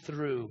pierced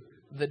through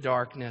the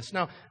darkness.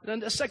 Now,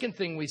 then the second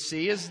thing we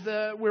see is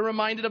we're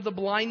reminded of the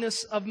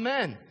blindness of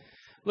men.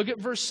 Look at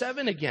verse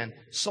 7 again.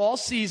 Saul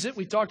sees it.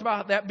 We talked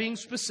about that being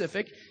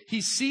specific.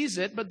 He sees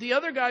it, but the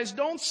other guys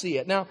don't see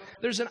it. Now,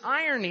 there's an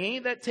irony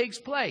that takes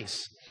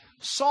place.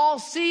 Saul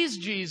sees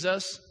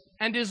Jesus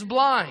and is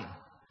blind.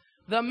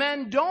 The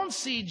men don't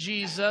see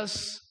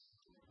Jesus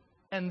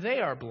and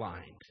they are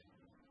blind.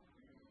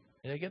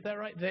 Did I get that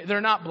right?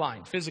 They're not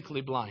blind,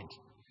 physically blind.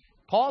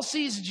 Paul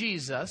sees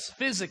Jesus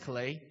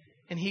physically,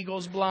 and he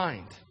goes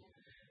blind.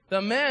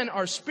 The men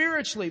are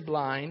spiritually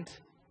blind.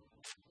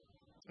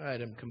 All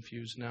right, I'm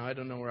confused now. I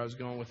don't know where I was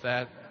going with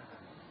that.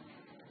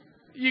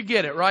 You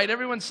get it, right?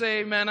 Everyone say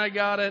amen, I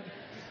got it.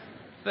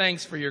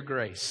 Thanks for your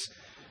grace.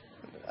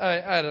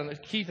 I don't know.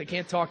 Keith, I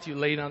can't talk to you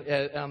late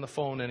on the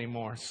phone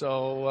anymore.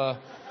 So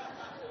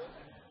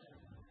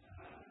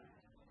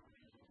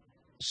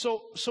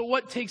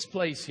what takes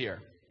place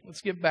here?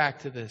 Let's get back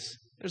to this.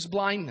 There's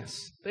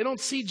blindness. They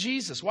don't see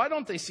Jesus. Why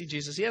don't they see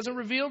Jesus? He hasn't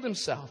revealed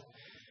himself.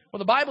 Well,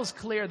 the Bible's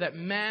clear that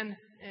men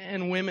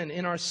and women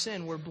in our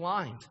sin were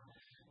blind.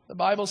 The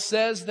Bible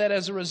says that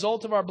as a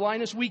result of our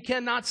blindness, we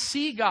cannot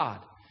see God.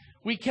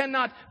 We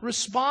cannot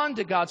respond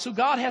to God. So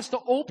God has to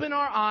open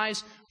our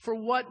eyes for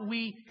what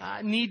we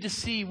need to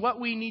see, what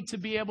we need to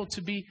be able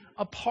to be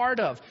a part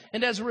of.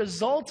 And as a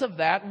result of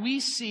that, we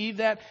see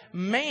that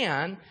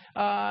man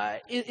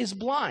is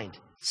blind.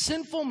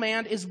 Sinful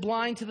man is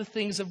blind to the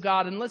things of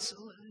God. And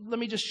let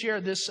me just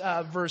share this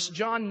verse,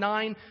 John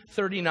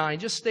 9:39.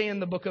 Just stay in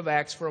the book of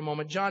Acts for a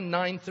moment. John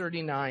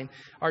 9:39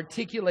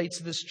 articulates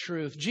this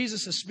truth.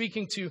 Jesus is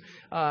speaking to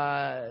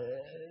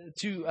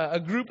a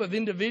group of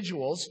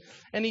individuals,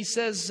 and he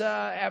says,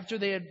 after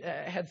they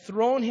had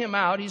thrown him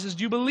out, he says,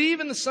 "Do you believe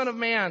in the Son of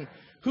Man?"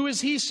 "Who is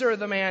he, sir?"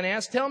 the man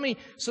asked. "Tell me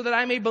so that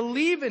I may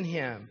believe in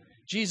him."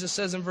 Jesus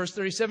says in verse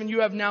 37,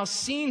 "You have now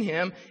seen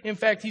him." In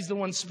fact, he's the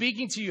one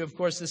speaking to you. Of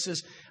course, this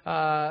is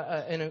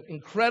an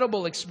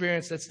incredible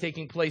experience that's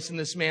taking place in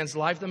this man's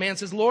life. The man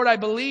says, "Lord, I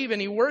believe,"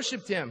 and he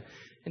worshiped him.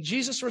 And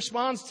Jesus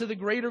responds to the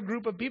greater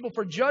group of people,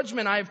 "For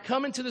judgment I have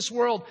come into this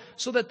world,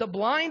 so that the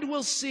blind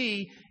will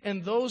see,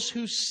 and those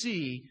who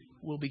see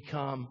will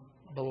become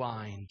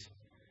blind."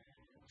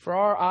 For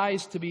our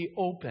eyes to be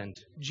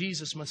opened,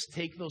 Jesus must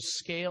take those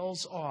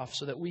scales off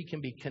so that we can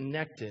be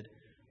connected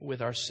with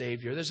our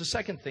Savior. There's a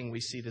second thing we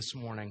see this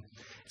morning.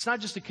 It's not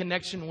just a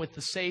connection with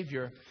the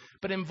Savior,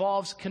 but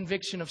involves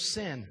conviction of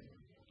sin.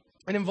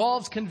 It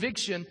involves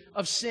conviction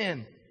of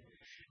sin.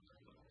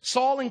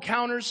 Saul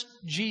encounters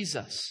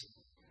Jesus.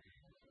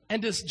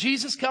 And does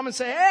Jesus come and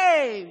say,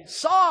 "Hey,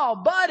 Saul,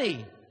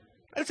 buddy,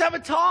 let's have a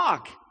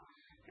talk.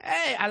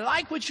 Hey, I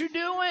like what you're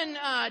doing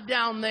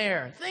down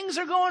there. Things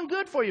are going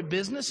good for you.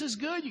 Business is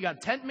good. You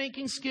got tent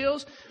making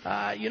skills.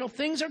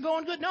 Things are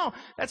going good." No,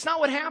 that's not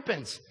what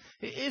happens.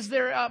 Is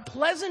there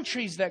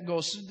pleasantries that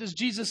go? Does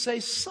Jesus say,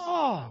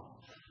 "Saul,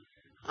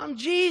 I'm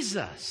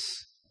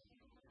Jesus.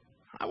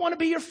 I want to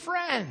be your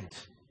friend.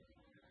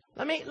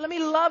 Let me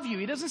love you"?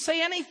 He doesn't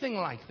say anything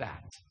like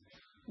that.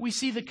 We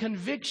see the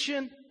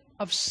conviction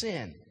of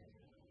sin.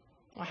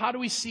 Well, how do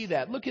we see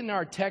that? Look in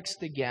our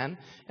text again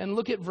and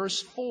look at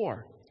verse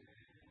 4.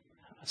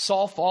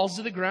 Saul falls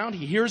to the ground.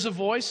 He hears a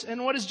voice.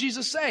 And what does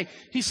Jesus say?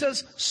 He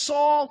says,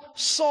 "Saul,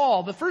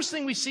 Saul." The first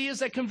thing we see is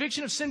that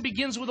conviction of sin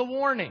begins with a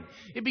warning.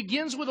 It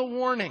begins with a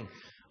warning.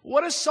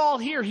 What does Saul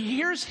hear? He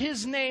hears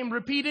his name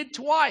repeated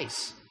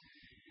twice.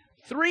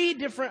 Three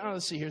different,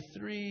 let's see here.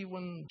 3,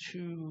 1,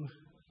 2,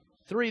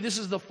 3. This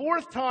is the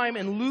fourth time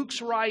in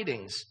Luke's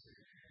writings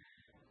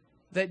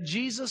that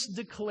Jesus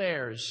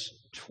declares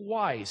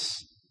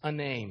twice a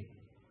name.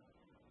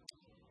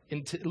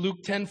 In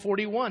Luke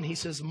 10:41, he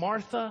says,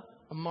 "Martha,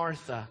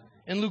 Martha."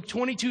 In Luke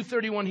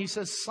 22:31, he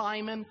says,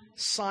 "Simon,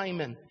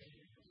 Simon."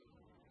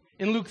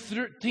 In Luke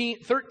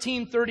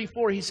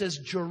 13:34, he says,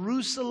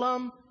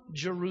 "Jerusalem,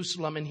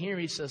 Jerusalem." And here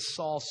he says,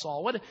 "Saul,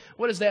 Saul."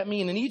 What does that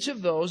mean? In each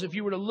of those, if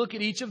you were to look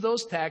at each of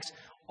those texts,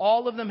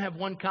 all of them have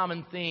one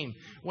common theme.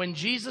 When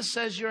Jesus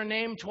says your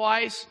name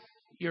twice,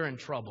 you're in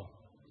trouble.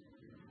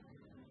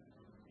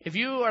 If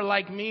you are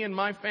like me and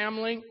my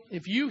family,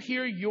 if you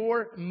hear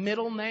your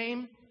middle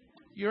name,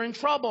 you're in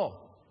trouble.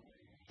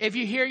 If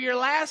you hear your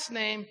last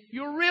name,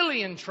 you're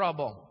really in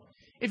trouble.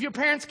 If your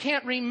parents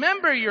can't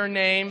remember your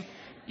name,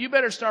 you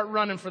better start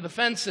running for the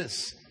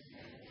fences.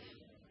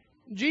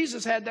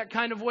 Jesus had that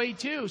kind of way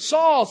too.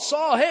 "Saul,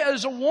 Saul, hey,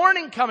 there's a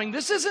warning coming.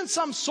 This isn't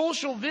some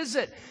social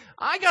visit.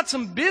 I got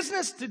some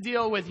business to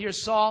deal with here,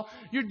 Saul.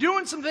 You're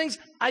doing some things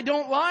I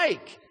don't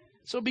like."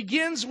 So it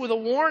begins with a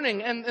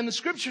warning, and the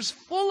Scripture's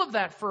full of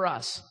that for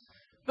us.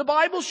 The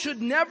Bible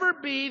should never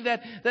be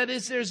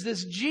there's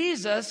this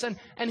Jesus and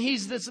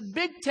he's this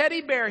big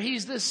teddy bear.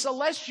 He's this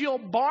celestial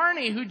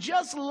Barney who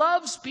just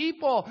loves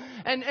people.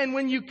 And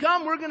when you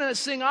come, we're going to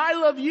sing, "I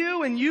love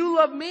you and you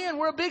love me," and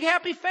we're a big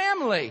happy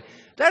family.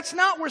 That's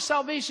not where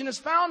salvation is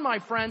found, my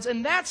friends.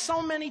 And that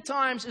so many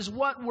times is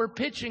what we're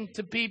pitching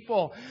to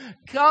people.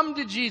 Come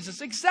to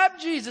Jesus.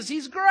 Accept Jesus.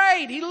 He's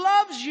great. He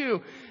loves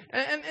you.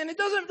 And it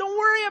don't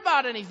worry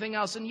about anything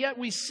else. And yet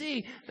we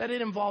see that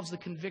it involves the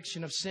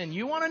conviction of sin.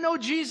 You want to know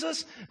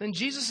Jesus? Then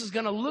Jesus is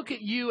going to look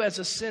at you as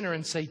a sinner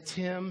and say,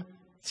 Tim,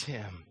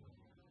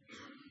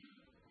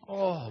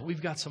 oh,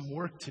 we've got some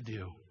work to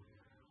do.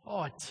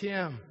 Oh,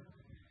 Tim,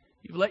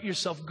 you've let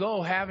yourself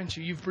go, haven't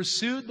you? You've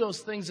pursued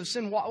those things of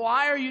sin.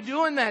 Why are you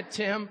doing that,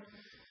 Tim?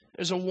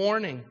 There's a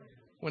warning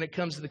when it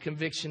comes to the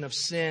conviction of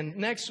sin.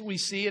 Next, we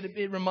see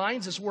it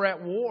reminds us we're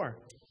at war.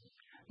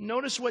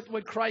 Notice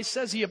what Christ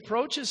says. He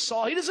approaches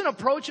Saul. He doesn't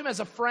approach him as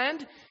a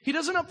friend. He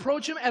doesn't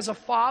approach him as a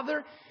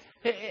father.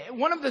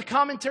 One of the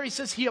commentaries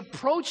says he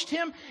approached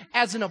him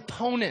as an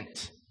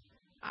opponent.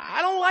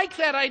 I don't like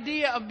that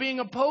idea of being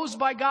opposed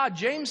by God.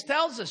 James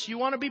tells us, you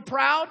want to be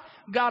proud?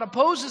 God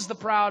opposes the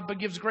proud, but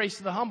gives grace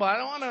to the humble.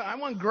 I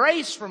want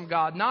grace from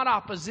God, not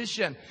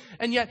opposition.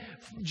 And yet,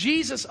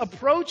 Jesus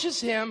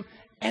approaches him,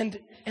 and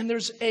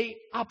there's a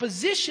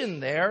opposition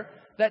there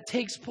that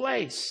takes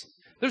place.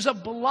 There's a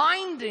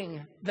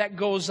blinding that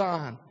goes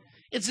on.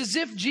 It's as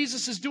if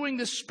Jesus is doing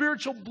this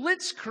spiritual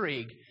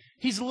blitzkrieg.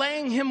 He's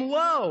laying him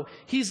low.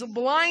 He's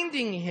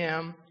blinding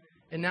him,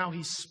 and now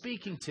he's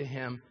speaking to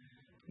him,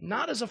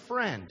 not as a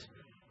friend,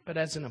 but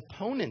as an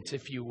opponent,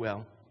 if you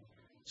will.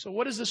 So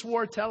what does this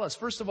war tell us?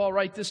 First of all,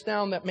 write this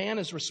down, that man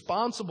is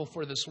responsible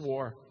for this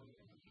war.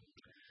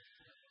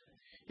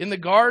 In the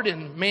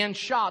garden, man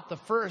shot the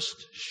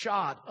first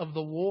shot of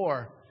the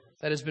war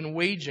that has been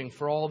waging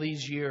for all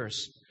these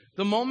years.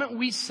 The moment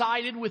we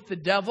sided with the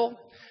devil,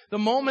 the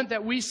moment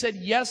that we said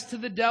yes to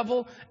the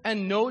devil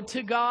and no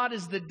to God,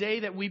 is the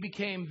day that we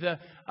became the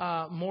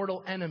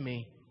mortal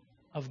enemy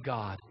of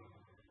God.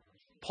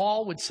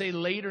 Paul would say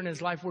later in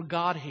his life, we're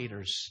God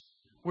haters.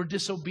 We're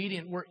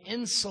disobedient. We're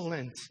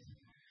insolent.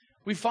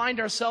 We find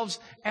ourselves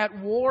at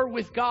war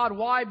with God.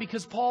 Why?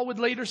 Because Paul would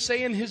later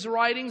say in his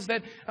writings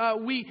that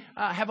we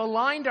have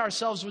aligned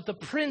ourselves with the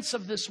prince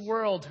of this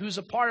world, who's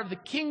a part of the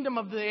kingdom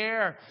of the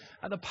air,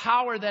 the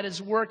power that is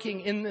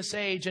working in this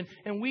age.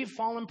 And we've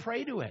fallen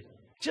prey to it.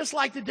 Just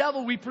like the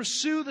devil, we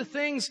pursue the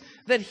things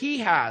that he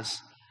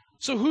has.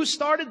 So who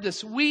started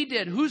this? We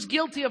did. Who's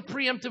guilty of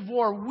preemptive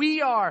war?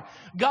 We are.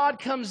 God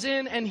comes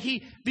in and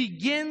he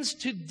begins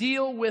to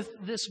deal with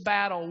this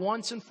battle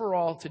once and for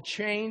all to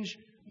change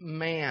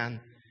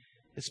man,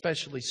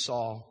 especially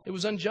Saul. It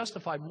was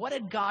unjustified. What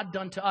had God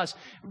done to us?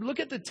 Look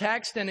at the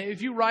text, and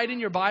if you write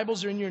in your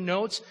Bibles or in your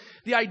notes,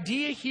 the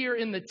idea here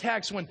in the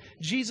text when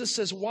Jesus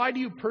says, why do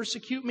you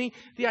persecute me?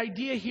 The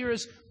idea here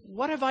is,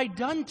 what have I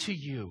done to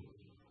you?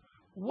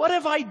 What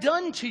have I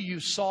done to you,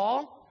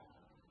 Saul?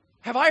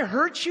 Have I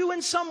hurt you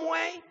in some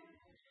way?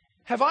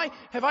 Have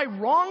I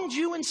wronged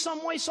you in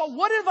some way, Saul?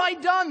 What have I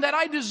done that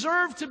I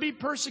deserve to be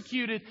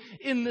persecuted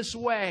in this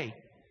way?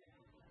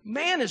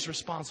 Man is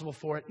responsible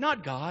for it,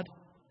 not God.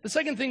 The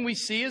second thing we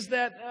see is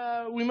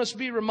that we must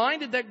be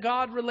reminded that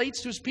God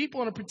relates to his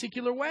people in a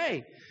particular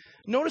way.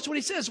 Notice what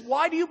he says.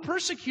 Why do you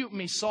persecute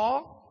me,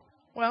 Saul?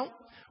 Well,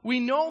 we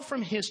know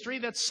from history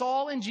that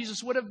Saul and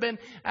Jesus would have been,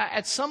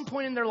 at some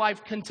point in their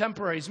life,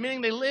 contemporaries,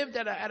 meaning they lived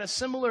at a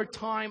similar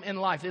time in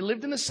life. They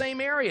lived in the same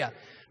area.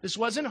 This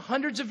wasn't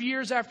hundreds of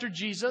years after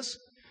Jesus,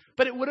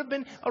 but it would have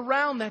been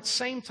around that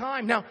same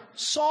time. Now,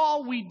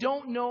 Saul, we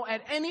don't know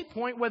at any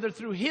point, whether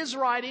through his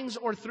writings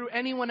or through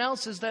anyone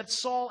else's, that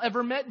Saul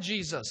ever met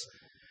Jesus.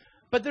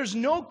 But there's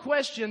no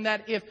question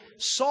that if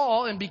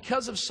Saul, and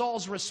because of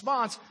Saul's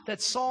response,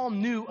 that Saul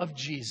knew of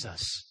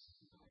Jesus.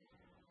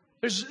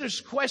 There's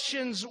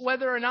questions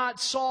whether or not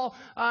Saul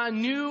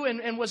knew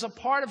and was a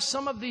part of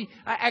some of the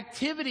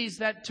activities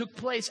that took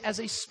place as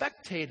a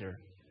spectator.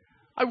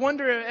 I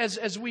wonder,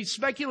 as we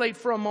speculate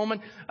for a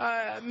moment,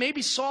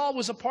 maybe Saul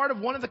was a part of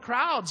one of the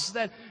crowds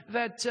that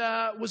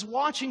was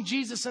watching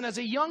Jesus. And as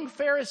a young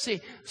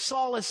Pharisee,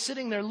 Saul is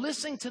sitting there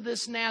listening to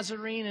this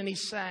Nazarene, and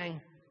he's saying,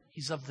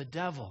 he's of the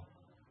devil.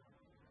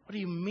 What do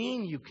you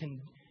mean you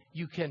can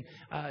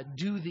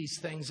do these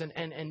things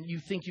and you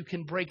think you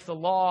can break the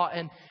law,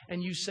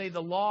 and you say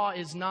the law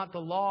is not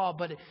the law,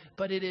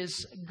 but it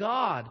is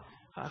God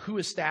who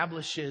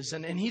establishes,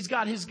 and he's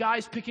got his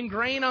guys picking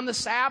grain on the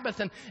Sabbath,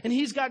 and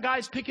he's got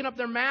guys picking up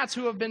their mats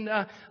who have been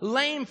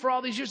lame for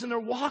all these years, and they're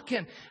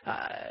walking.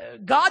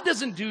 God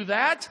doesn't do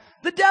that.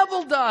 The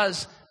devil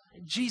does.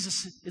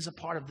 Jesus is a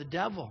part of the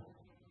devil.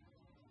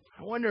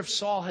 I wonder if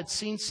Saul had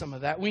seen some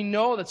of that. We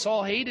know that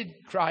Saul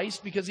hated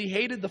Christ because he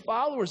hated the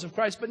followers of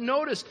Christ. But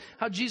notice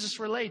how Jesus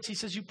relates. He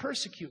says, you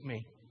persecute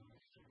me.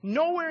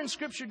 Nowhere in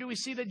Scripture do we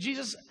see that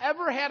Jesus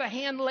ever had a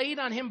hand laid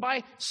on him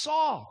by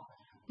Saul.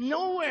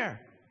 Nowhere.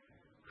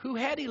 Who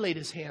had he laid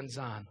his hands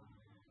on?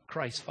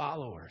 Christ's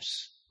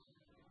followers.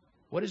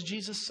 What is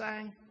Jesus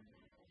saying?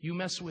 You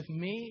mess with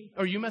me,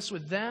 or you mess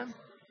with them,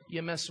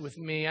 you mess with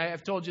me.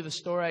 I've told you the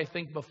story, I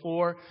think,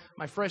 before.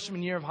 My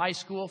freshman year of high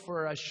school,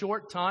 for a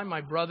short time,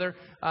 my brother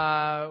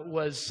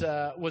was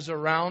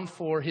around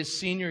for his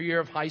senior year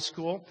of high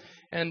school.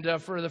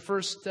 And for the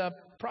first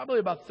probably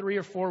about 3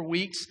 or 4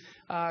 weeks,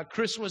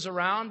 Chris was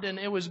around, and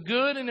it was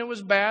good and it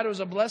was bad. It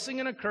was a blessing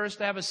and a curse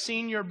to have a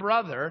senior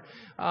brother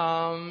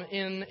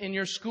in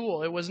your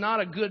school. It was not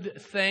a good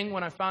thing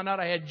when I found out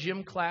I had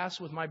gym class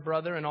with my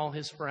brother and all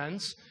his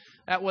friends.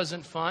 That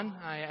wasn't fun.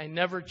 I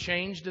never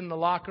changed in the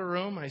locker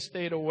room. I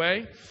stayed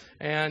away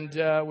and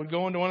would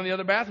go into one of the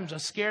other bathrooms. I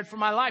was scared for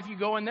my life. You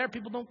go in there,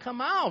 people don't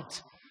come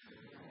out.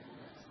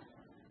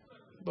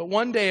 But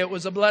one day it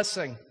was a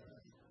blessing.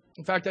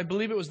 In fact, I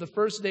believe it was the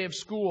first day of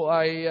school.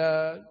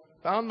 I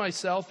found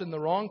myself in the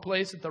wrong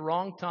place at the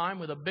wrong time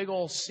with a big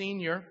old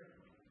senior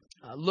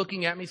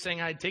looking at me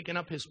saying I had taken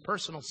up his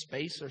personal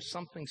space or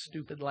something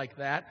stupid like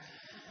that.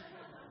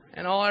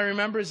 And all I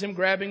remember is him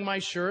grabbing my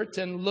shirt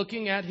and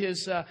looking at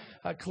his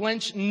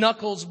clenched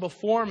knuckles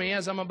before me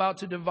as I'm about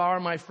to devour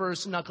my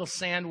first knuckle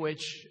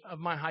sandwich of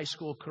my high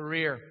school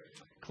career.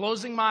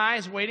 Closing my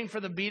eyes, waiting for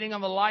the beating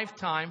of a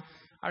lifetime,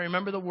 I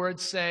remember the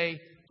words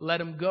say,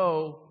 "Let him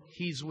go,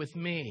 he's with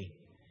me."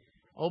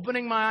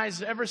 Opening my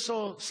eyes ever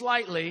so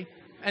slightly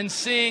and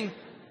seeing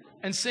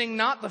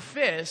not the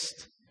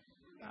fist,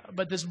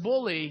 but this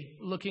bully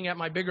looking at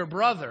my bigger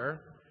brother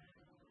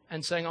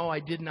and saying, "Oh, I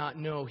did not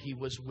know he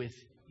was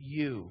with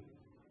you."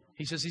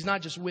 He says, "He's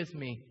not just with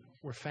me,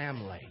 we're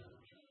family."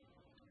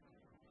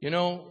 You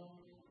know,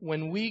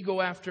 when we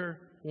go after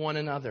one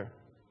another,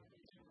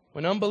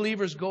 when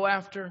unbelievers go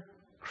after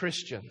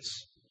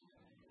Christians,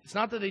 it's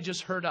not that they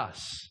just hurt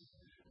us,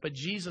 but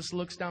Jesus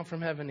looks down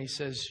from heaven. He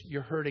says,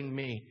 "You're hurting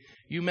me.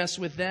 You mess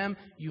with them,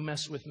 you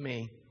mess with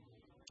me.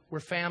 We're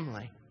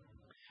family."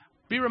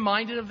 Be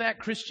reminded of that,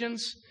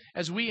 Christians,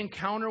 as we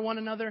encounter one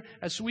another,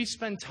 as we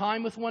spend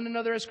time with one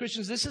another as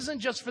Christians. This isn't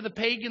just for the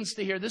pagans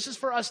to hear. This is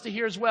for us to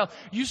hear as well.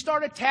 You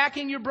start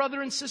attacking your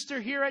brother and sister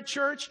here at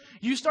church.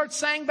 You start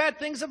saying bad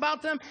things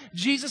about them.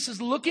 Jesus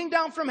is looking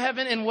down from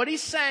heaven, and what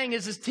he's saying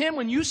is, Tim,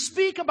 when you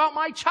speak about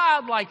my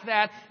child like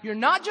that, you're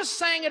not just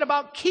saying it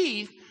about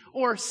Keith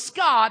or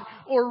Scott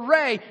or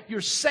Ray.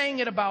 You're saying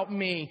it about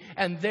me,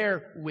 and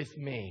they're with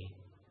me.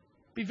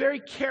 Be very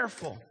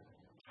careful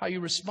how you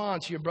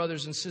respond to your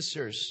brothers and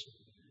sisters,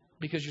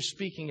 because you're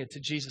speaking it to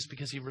Jesus,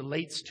 because he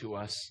relates to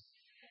us.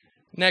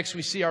 Next,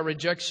 we see our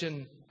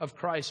rejection of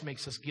Christ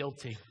makes us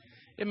guilty.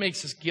 It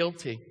makes us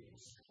guilty.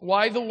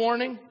 Why the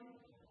warning?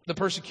 The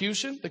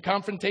persecution? The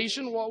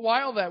confrontation?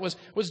 Why all that?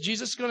 Was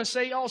Jesus going to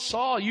say, "Oh,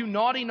 Saul, you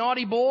naughty,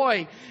 naughty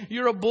boy.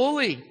 You're a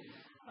bully.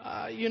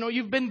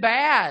 You've been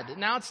bad.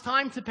 Now it's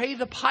time to pay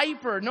the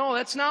piper"? No,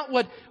 that's not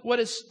what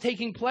is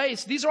taking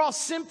place. These are all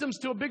symptoms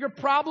to a bigger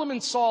problem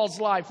in Saul's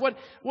life.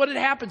 What had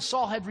happened?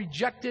 Saul had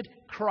rejected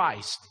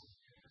Christ.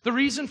 The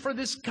reason for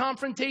this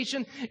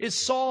confrontation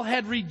is Saul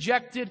had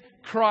rejected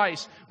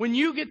Christ. When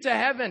you get to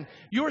heaven,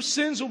 your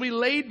sins will be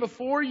laid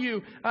before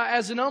you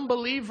as an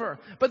unbeliever.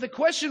 But the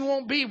question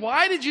won't be,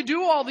 why did you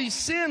do all these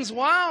sins?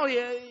 Wow,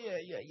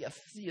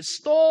 you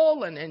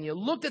stole and you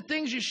looked at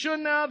things you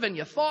shouldn't have, and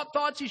you thought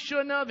thoughts you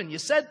shouldn't have, and you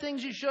said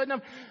things you shouldn't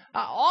have.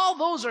 All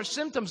those are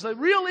symptoms. The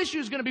real issue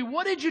is going to be,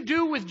 what did you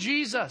do with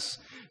Jesus?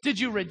 Did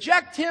you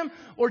reject him,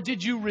 or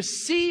did you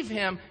receive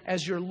him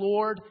as your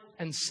Lord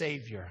and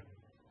Savior?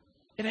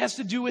 It has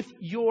to do with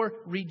your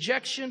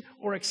rejection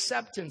or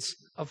acceptance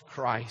of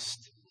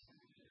Christ.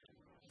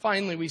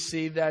 Finally, we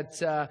see that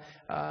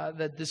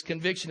this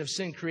conviction of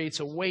sin creates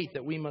a weight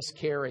that we must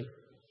carry.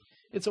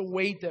 It's a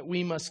weight that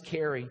we must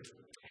carry.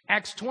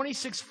 Acts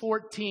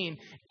 26:14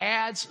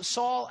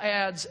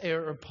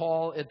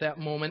 Paul at that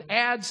moment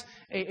adds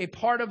a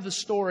part of the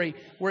story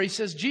where he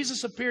says,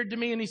 "Jesus appeared to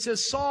me and he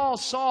says, 'Saul,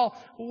 Saul,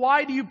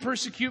 why do you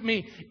persecute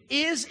me?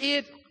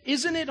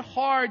 Isn't it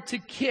hard to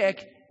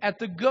kick at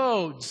the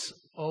goads?'"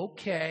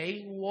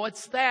 Okay,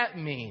 what's that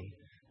mean?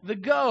 The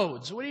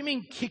goads. What do you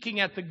mean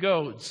kicking at the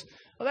goads?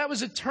 Well, that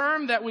was a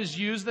term that was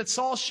used that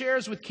Saul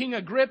shares with King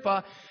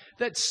Agrippa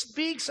that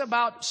speaks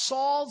about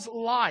Saul's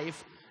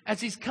life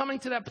as he's coming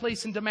to that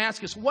place in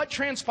Damascus. What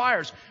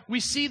transpires? We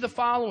see the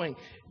following.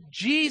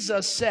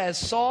 Jesus says,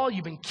 "Saul,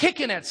 you've been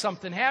kicking at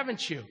something,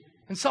 haven't you?"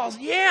 And Saul's,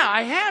 "Yeah,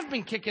 I have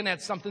been kicking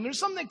at something. There's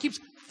something that keeps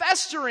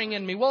festering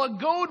in me." Well, a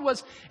goad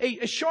was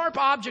a sharp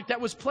object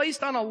that was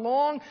placed on a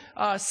long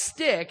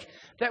stick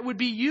that would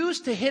be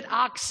used to hit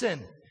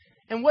oxen.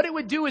 And what it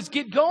would do is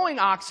get going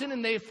oxen,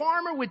 and the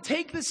farmer would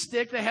take the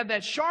stick that had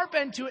that sharp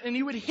end to it, and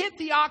he would hit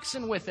the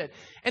oxen with it.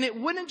 And it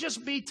wouldn't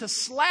just be to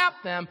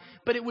slap them,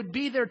 but it would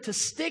be there to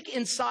stick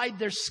inside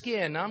their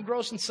skin. Now, I'm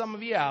grossing some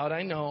of you out,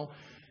 I know.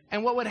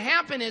 And what would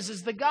happen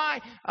is the guy,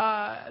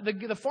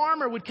 the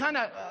farmer would kind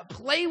of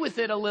play with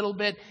it a little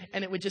bit,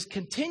 and it would just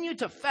continue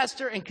to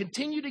fester and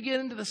continue to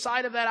get into the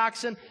side of that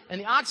oxen. And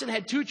the oxen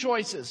had two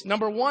choices.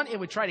 Number one, it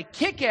would try to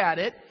kick at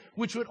it,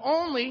 which would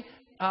only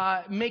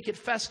make it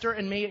fester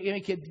and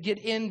make it get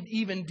in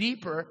even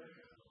deeper,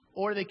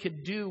 or they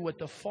could do what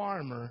the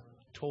farmer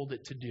told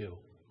it to do.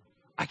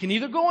 I can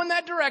either go in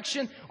that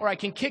direction or I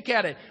can kick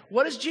at it.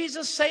 What does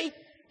Jesus say?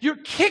 You're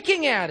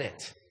kicking at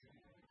it.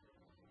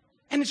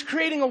 And it's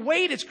creating a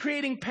weight. It's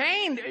creating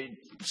pain.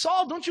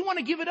 Saul, don't you want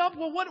to give it up?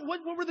 Well, what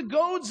were the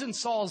goads in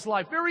Saul's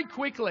life? Very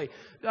quickly,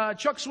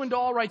 Chuck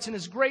Swindoll writes in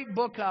his great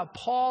book,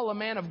 Paul, a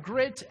Man of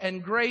Grit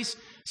and Grace,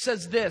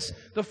 says this.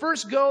 The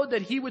first goad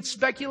that he would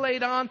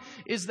speculate on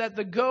is that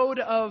the goad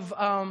of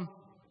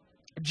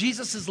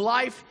Jesus'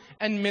 life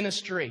and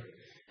ministry.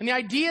 And the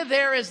idea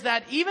there is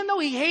that even though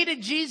he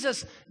hated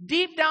Jesus,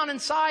 deep down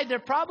inside, there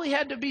probably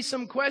had to be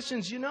some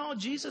questions.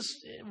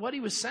 Jesus, what he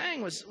was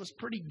saying was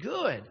pretty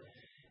good.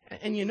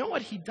 And you know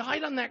what? He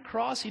died on that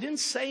cross. He didn't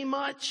say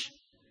much.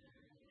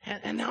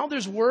 And now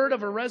there's word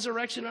of a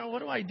resurrection. Now, what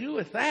do I do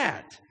with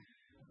that?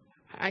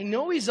 I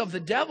know he's of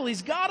the devil.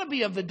 He's got to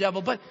be of the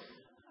devil. But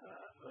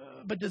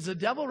does the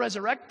devil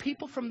resurrect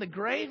people from the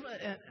grave?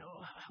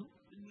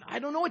 I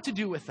don't know what to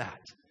do with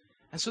that.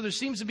 And so there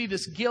seems to be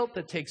this guilt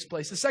that takes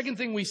place. The second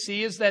thing we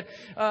see is that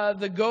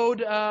the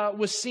goad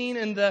was seen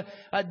in the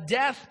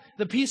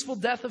the peaceful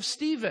death of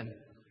Stephen.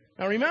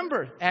 Now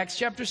remember, Acts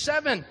chapter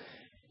 7.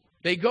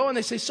 They go and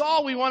they say,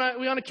 Saul, we want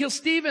to kill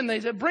Stephen. They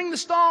say, bring the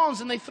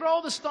stones. And they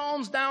throw the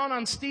stones down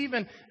on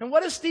Stephen. And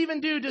what does Stephen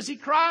do? Does he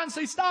cry out and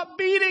say, stop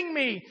beating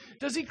me?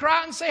 Does he cry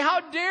out and say,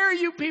 how dare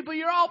you people?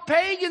 You're all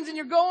pagans and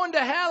you're going to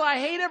hell. I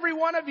hate every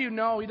one of you.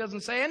 No, he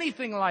doesn't say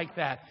anything like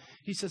that.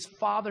 He says,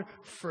 Father,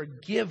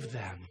 forgive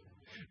them.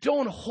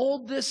 Don't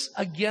hold this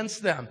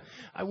against them.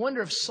 I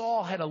wonder if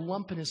Saul had a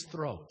lump in his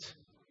throat.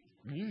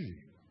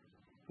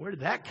 Where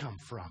did that come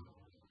from?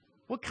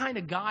 What kind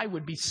of guy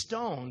would be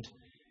stoned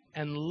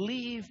and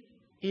leave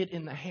it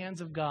in the hands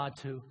of God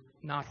to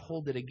not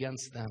hold it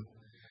against them?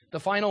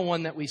 The final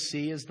one that we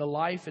see is the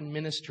life and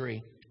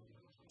ministry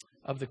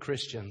of the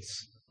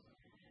Christians.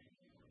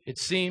 It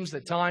seems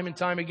that time and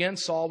time again,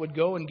 Saul would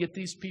go and get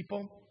these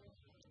people,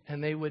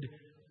 and they would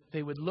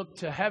look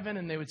to heaven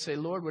and they would say,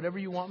 Lord, whatever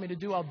you want me to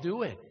do, I'll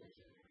do it.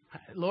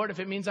 Lord, if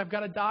it means I've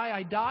got to die,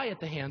 I die at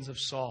the hands of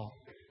Saul.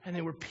 And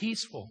they were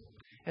peaceful.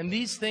 And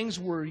these things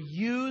were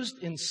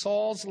used in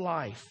Saul's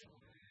life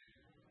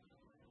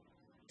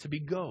to be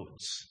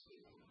goads,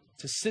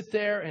 to sit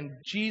there, and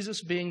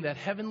Jesus, being that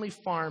heavenly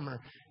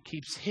farmer,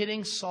 keeps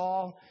hitting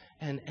Saul,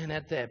 and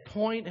at that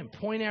point, and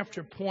point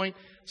after point,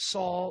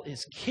 Saul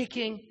is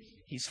kicking,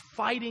 he's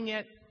fighting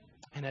it,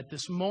 and at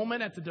this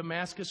moment at the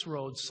Damascus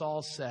Road,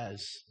 Saul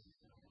says,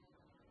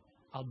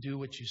 I'll do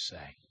what you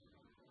say.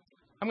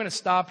 I'm going to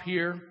stop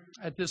here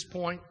at this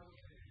point,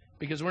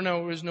 because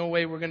there's no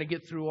way we're going to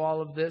get through all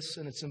of this,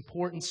 and it's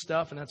important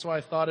stuff, and that's why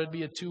I thought it'd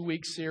be a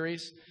 2-week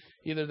series.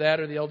 Either that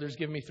or the elders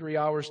give me 3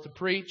 hours to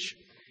preach.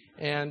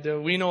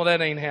 And we know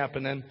that ain't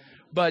happening.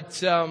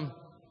 But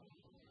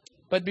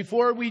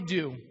before we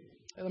do,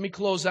 let me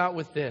close out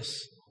with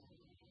this.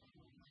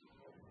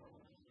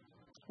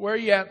 Where are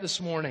you at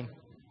this morning?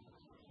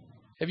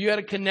 Have you had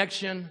a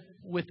connection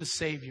with the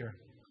Savior?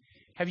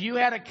 Have you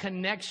had a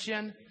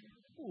connection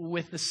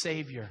with the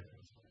Savior?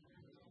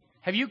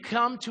 Have you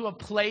come to a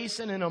place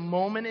and in a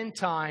moment in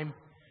time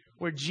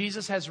where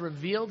Jesus has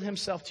revealed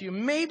himself to you?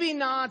 Maybe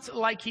not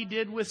like he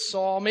did with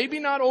Saul. Maybe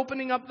not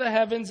opening up the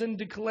heavens and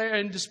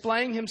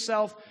displaying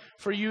himself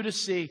for you to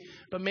see.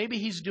 But maybe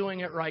he's doing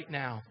it right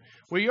now,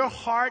 where your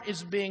heart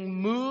is being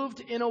moved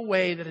in a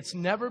way that it's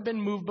never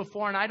been moved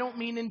before. And I don't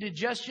mean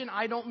indigestion.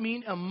 I don't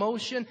mean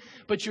emotion.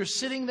 But you're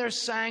sitting there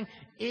saying,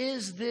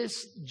 is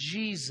this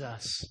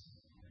Jesus?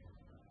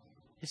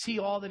 Is he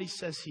all that he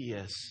says he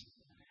is?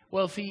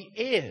 Well, if he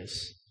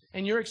is,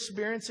 and you're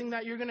experiencing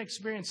that, you're going to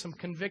experience some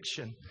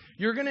conviction.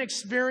 You're going to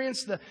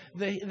experience the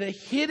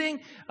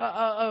hitting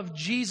of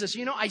Jesus.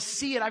 You know, I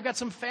see it. I've got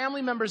some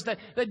family members that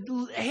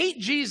hate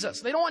Jesus.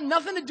 They don't want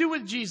nothing to do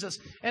with Jesus.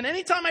 And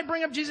anytime I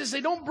bring up Jesus,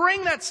 they don't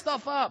bring that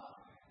stuff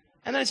up.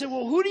 And I say,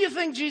 well, who do you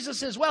think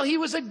Jesus is? Well, he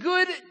was a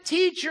good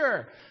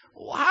teacher.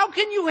 How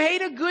can you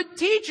hate a good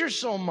teacher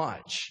so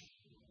much?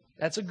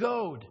 That's a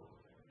goad.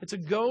 It's a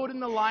goad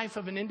in the life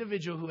of an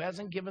individual who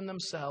hasn't given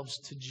themselves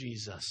to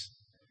Jesus.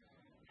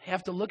 They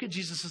have to look at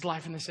Jesus'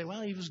 life and they say,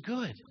 well, he was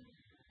good.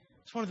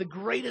 He's one of the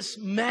greatest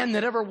men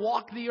that ever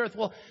walked the earth.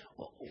 Well,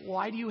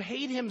 why do you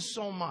hate him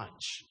so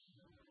much?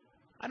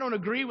 I don't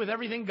agree with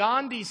everything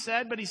Gandhi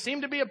said, but he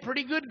seemed to be a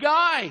pretty good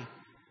guy.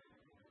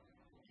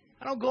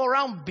 I don't go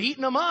around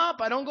beating him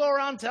up. I don't go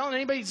around telling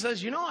anybody who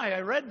says, you know, I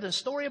read the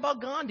story about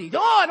Gandhi.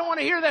 Oh, I don't want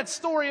to hear that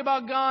story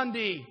about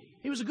Gandhi.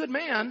 He was a good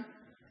man.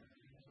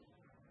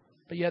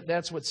 But yet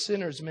that's what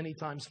sinners many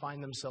times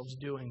find themselves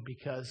doing,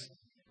 because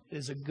it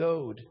is a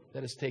goad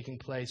that is taking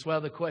place.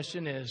 Well, the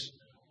question is,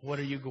 what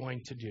are you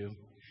going to do?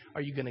 Are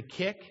you going to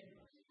kick,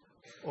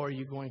 or are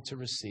you going to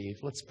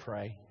receive? Let's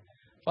pray.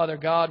 Father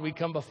God, we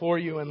come before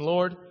you, and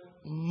Lord,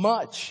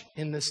 much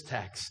in this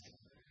text.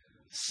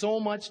 So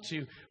much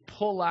to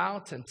pull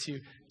out and to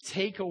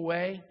take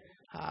away.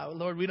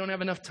 Lord, we don't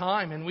have enough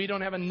time, and we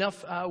don't have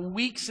enough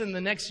weeks in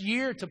the next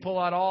year to pull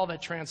out all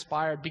that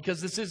transpired,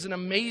 because this is an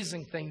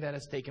amazing thing that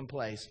has taken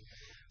place.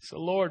 So,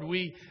 Lord,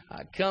 we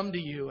come to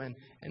you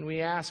and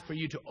we ask for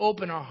you to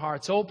open our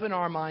hearts, open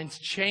our minds,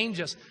 change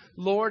us.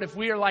 Lord, if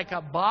we are like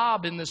a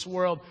Bob in this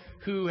world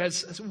who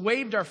has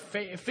waved our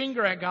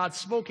finger at God,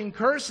 spoken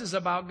curses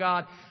about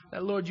God,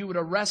 that, Lord, you would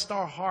arrest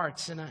our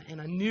hearts in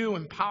a new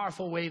and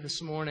powerful way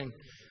this morning.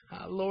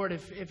 Lord,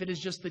 if it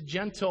is just the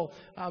gentle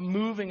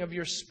moving of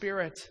your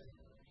Spirit,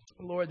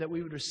 Lord, that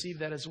we would receive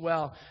that as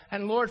well.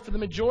 And Lord, for the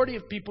majority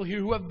of people here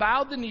who have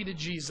bowed the knee to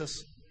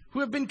Jesus, who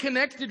have been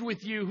connected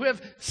with you, who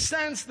have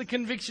sensed the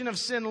conviction of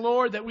sin,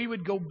 Lord, that we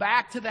would go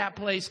back to that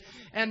place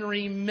and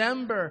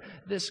remember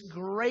this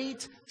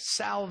great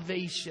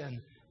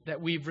salvation that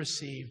we've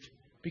received,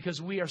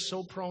 because we are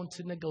so prone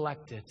to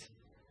neglect it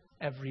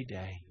every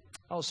day.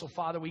 Oh, so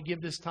Father, we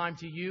give this time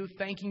to you,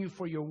 thanking you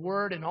for your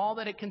word and all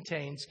that it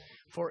contains,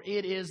 for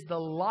it is the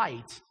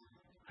light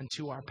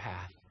unto our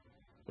path.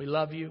 We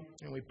love you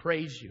and we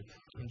praise you.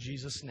 In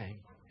Jesus' name,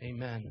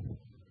 amen.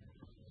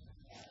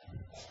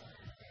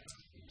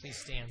 Please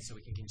stand so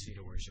we can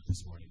continue to worship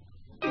this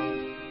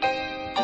morning.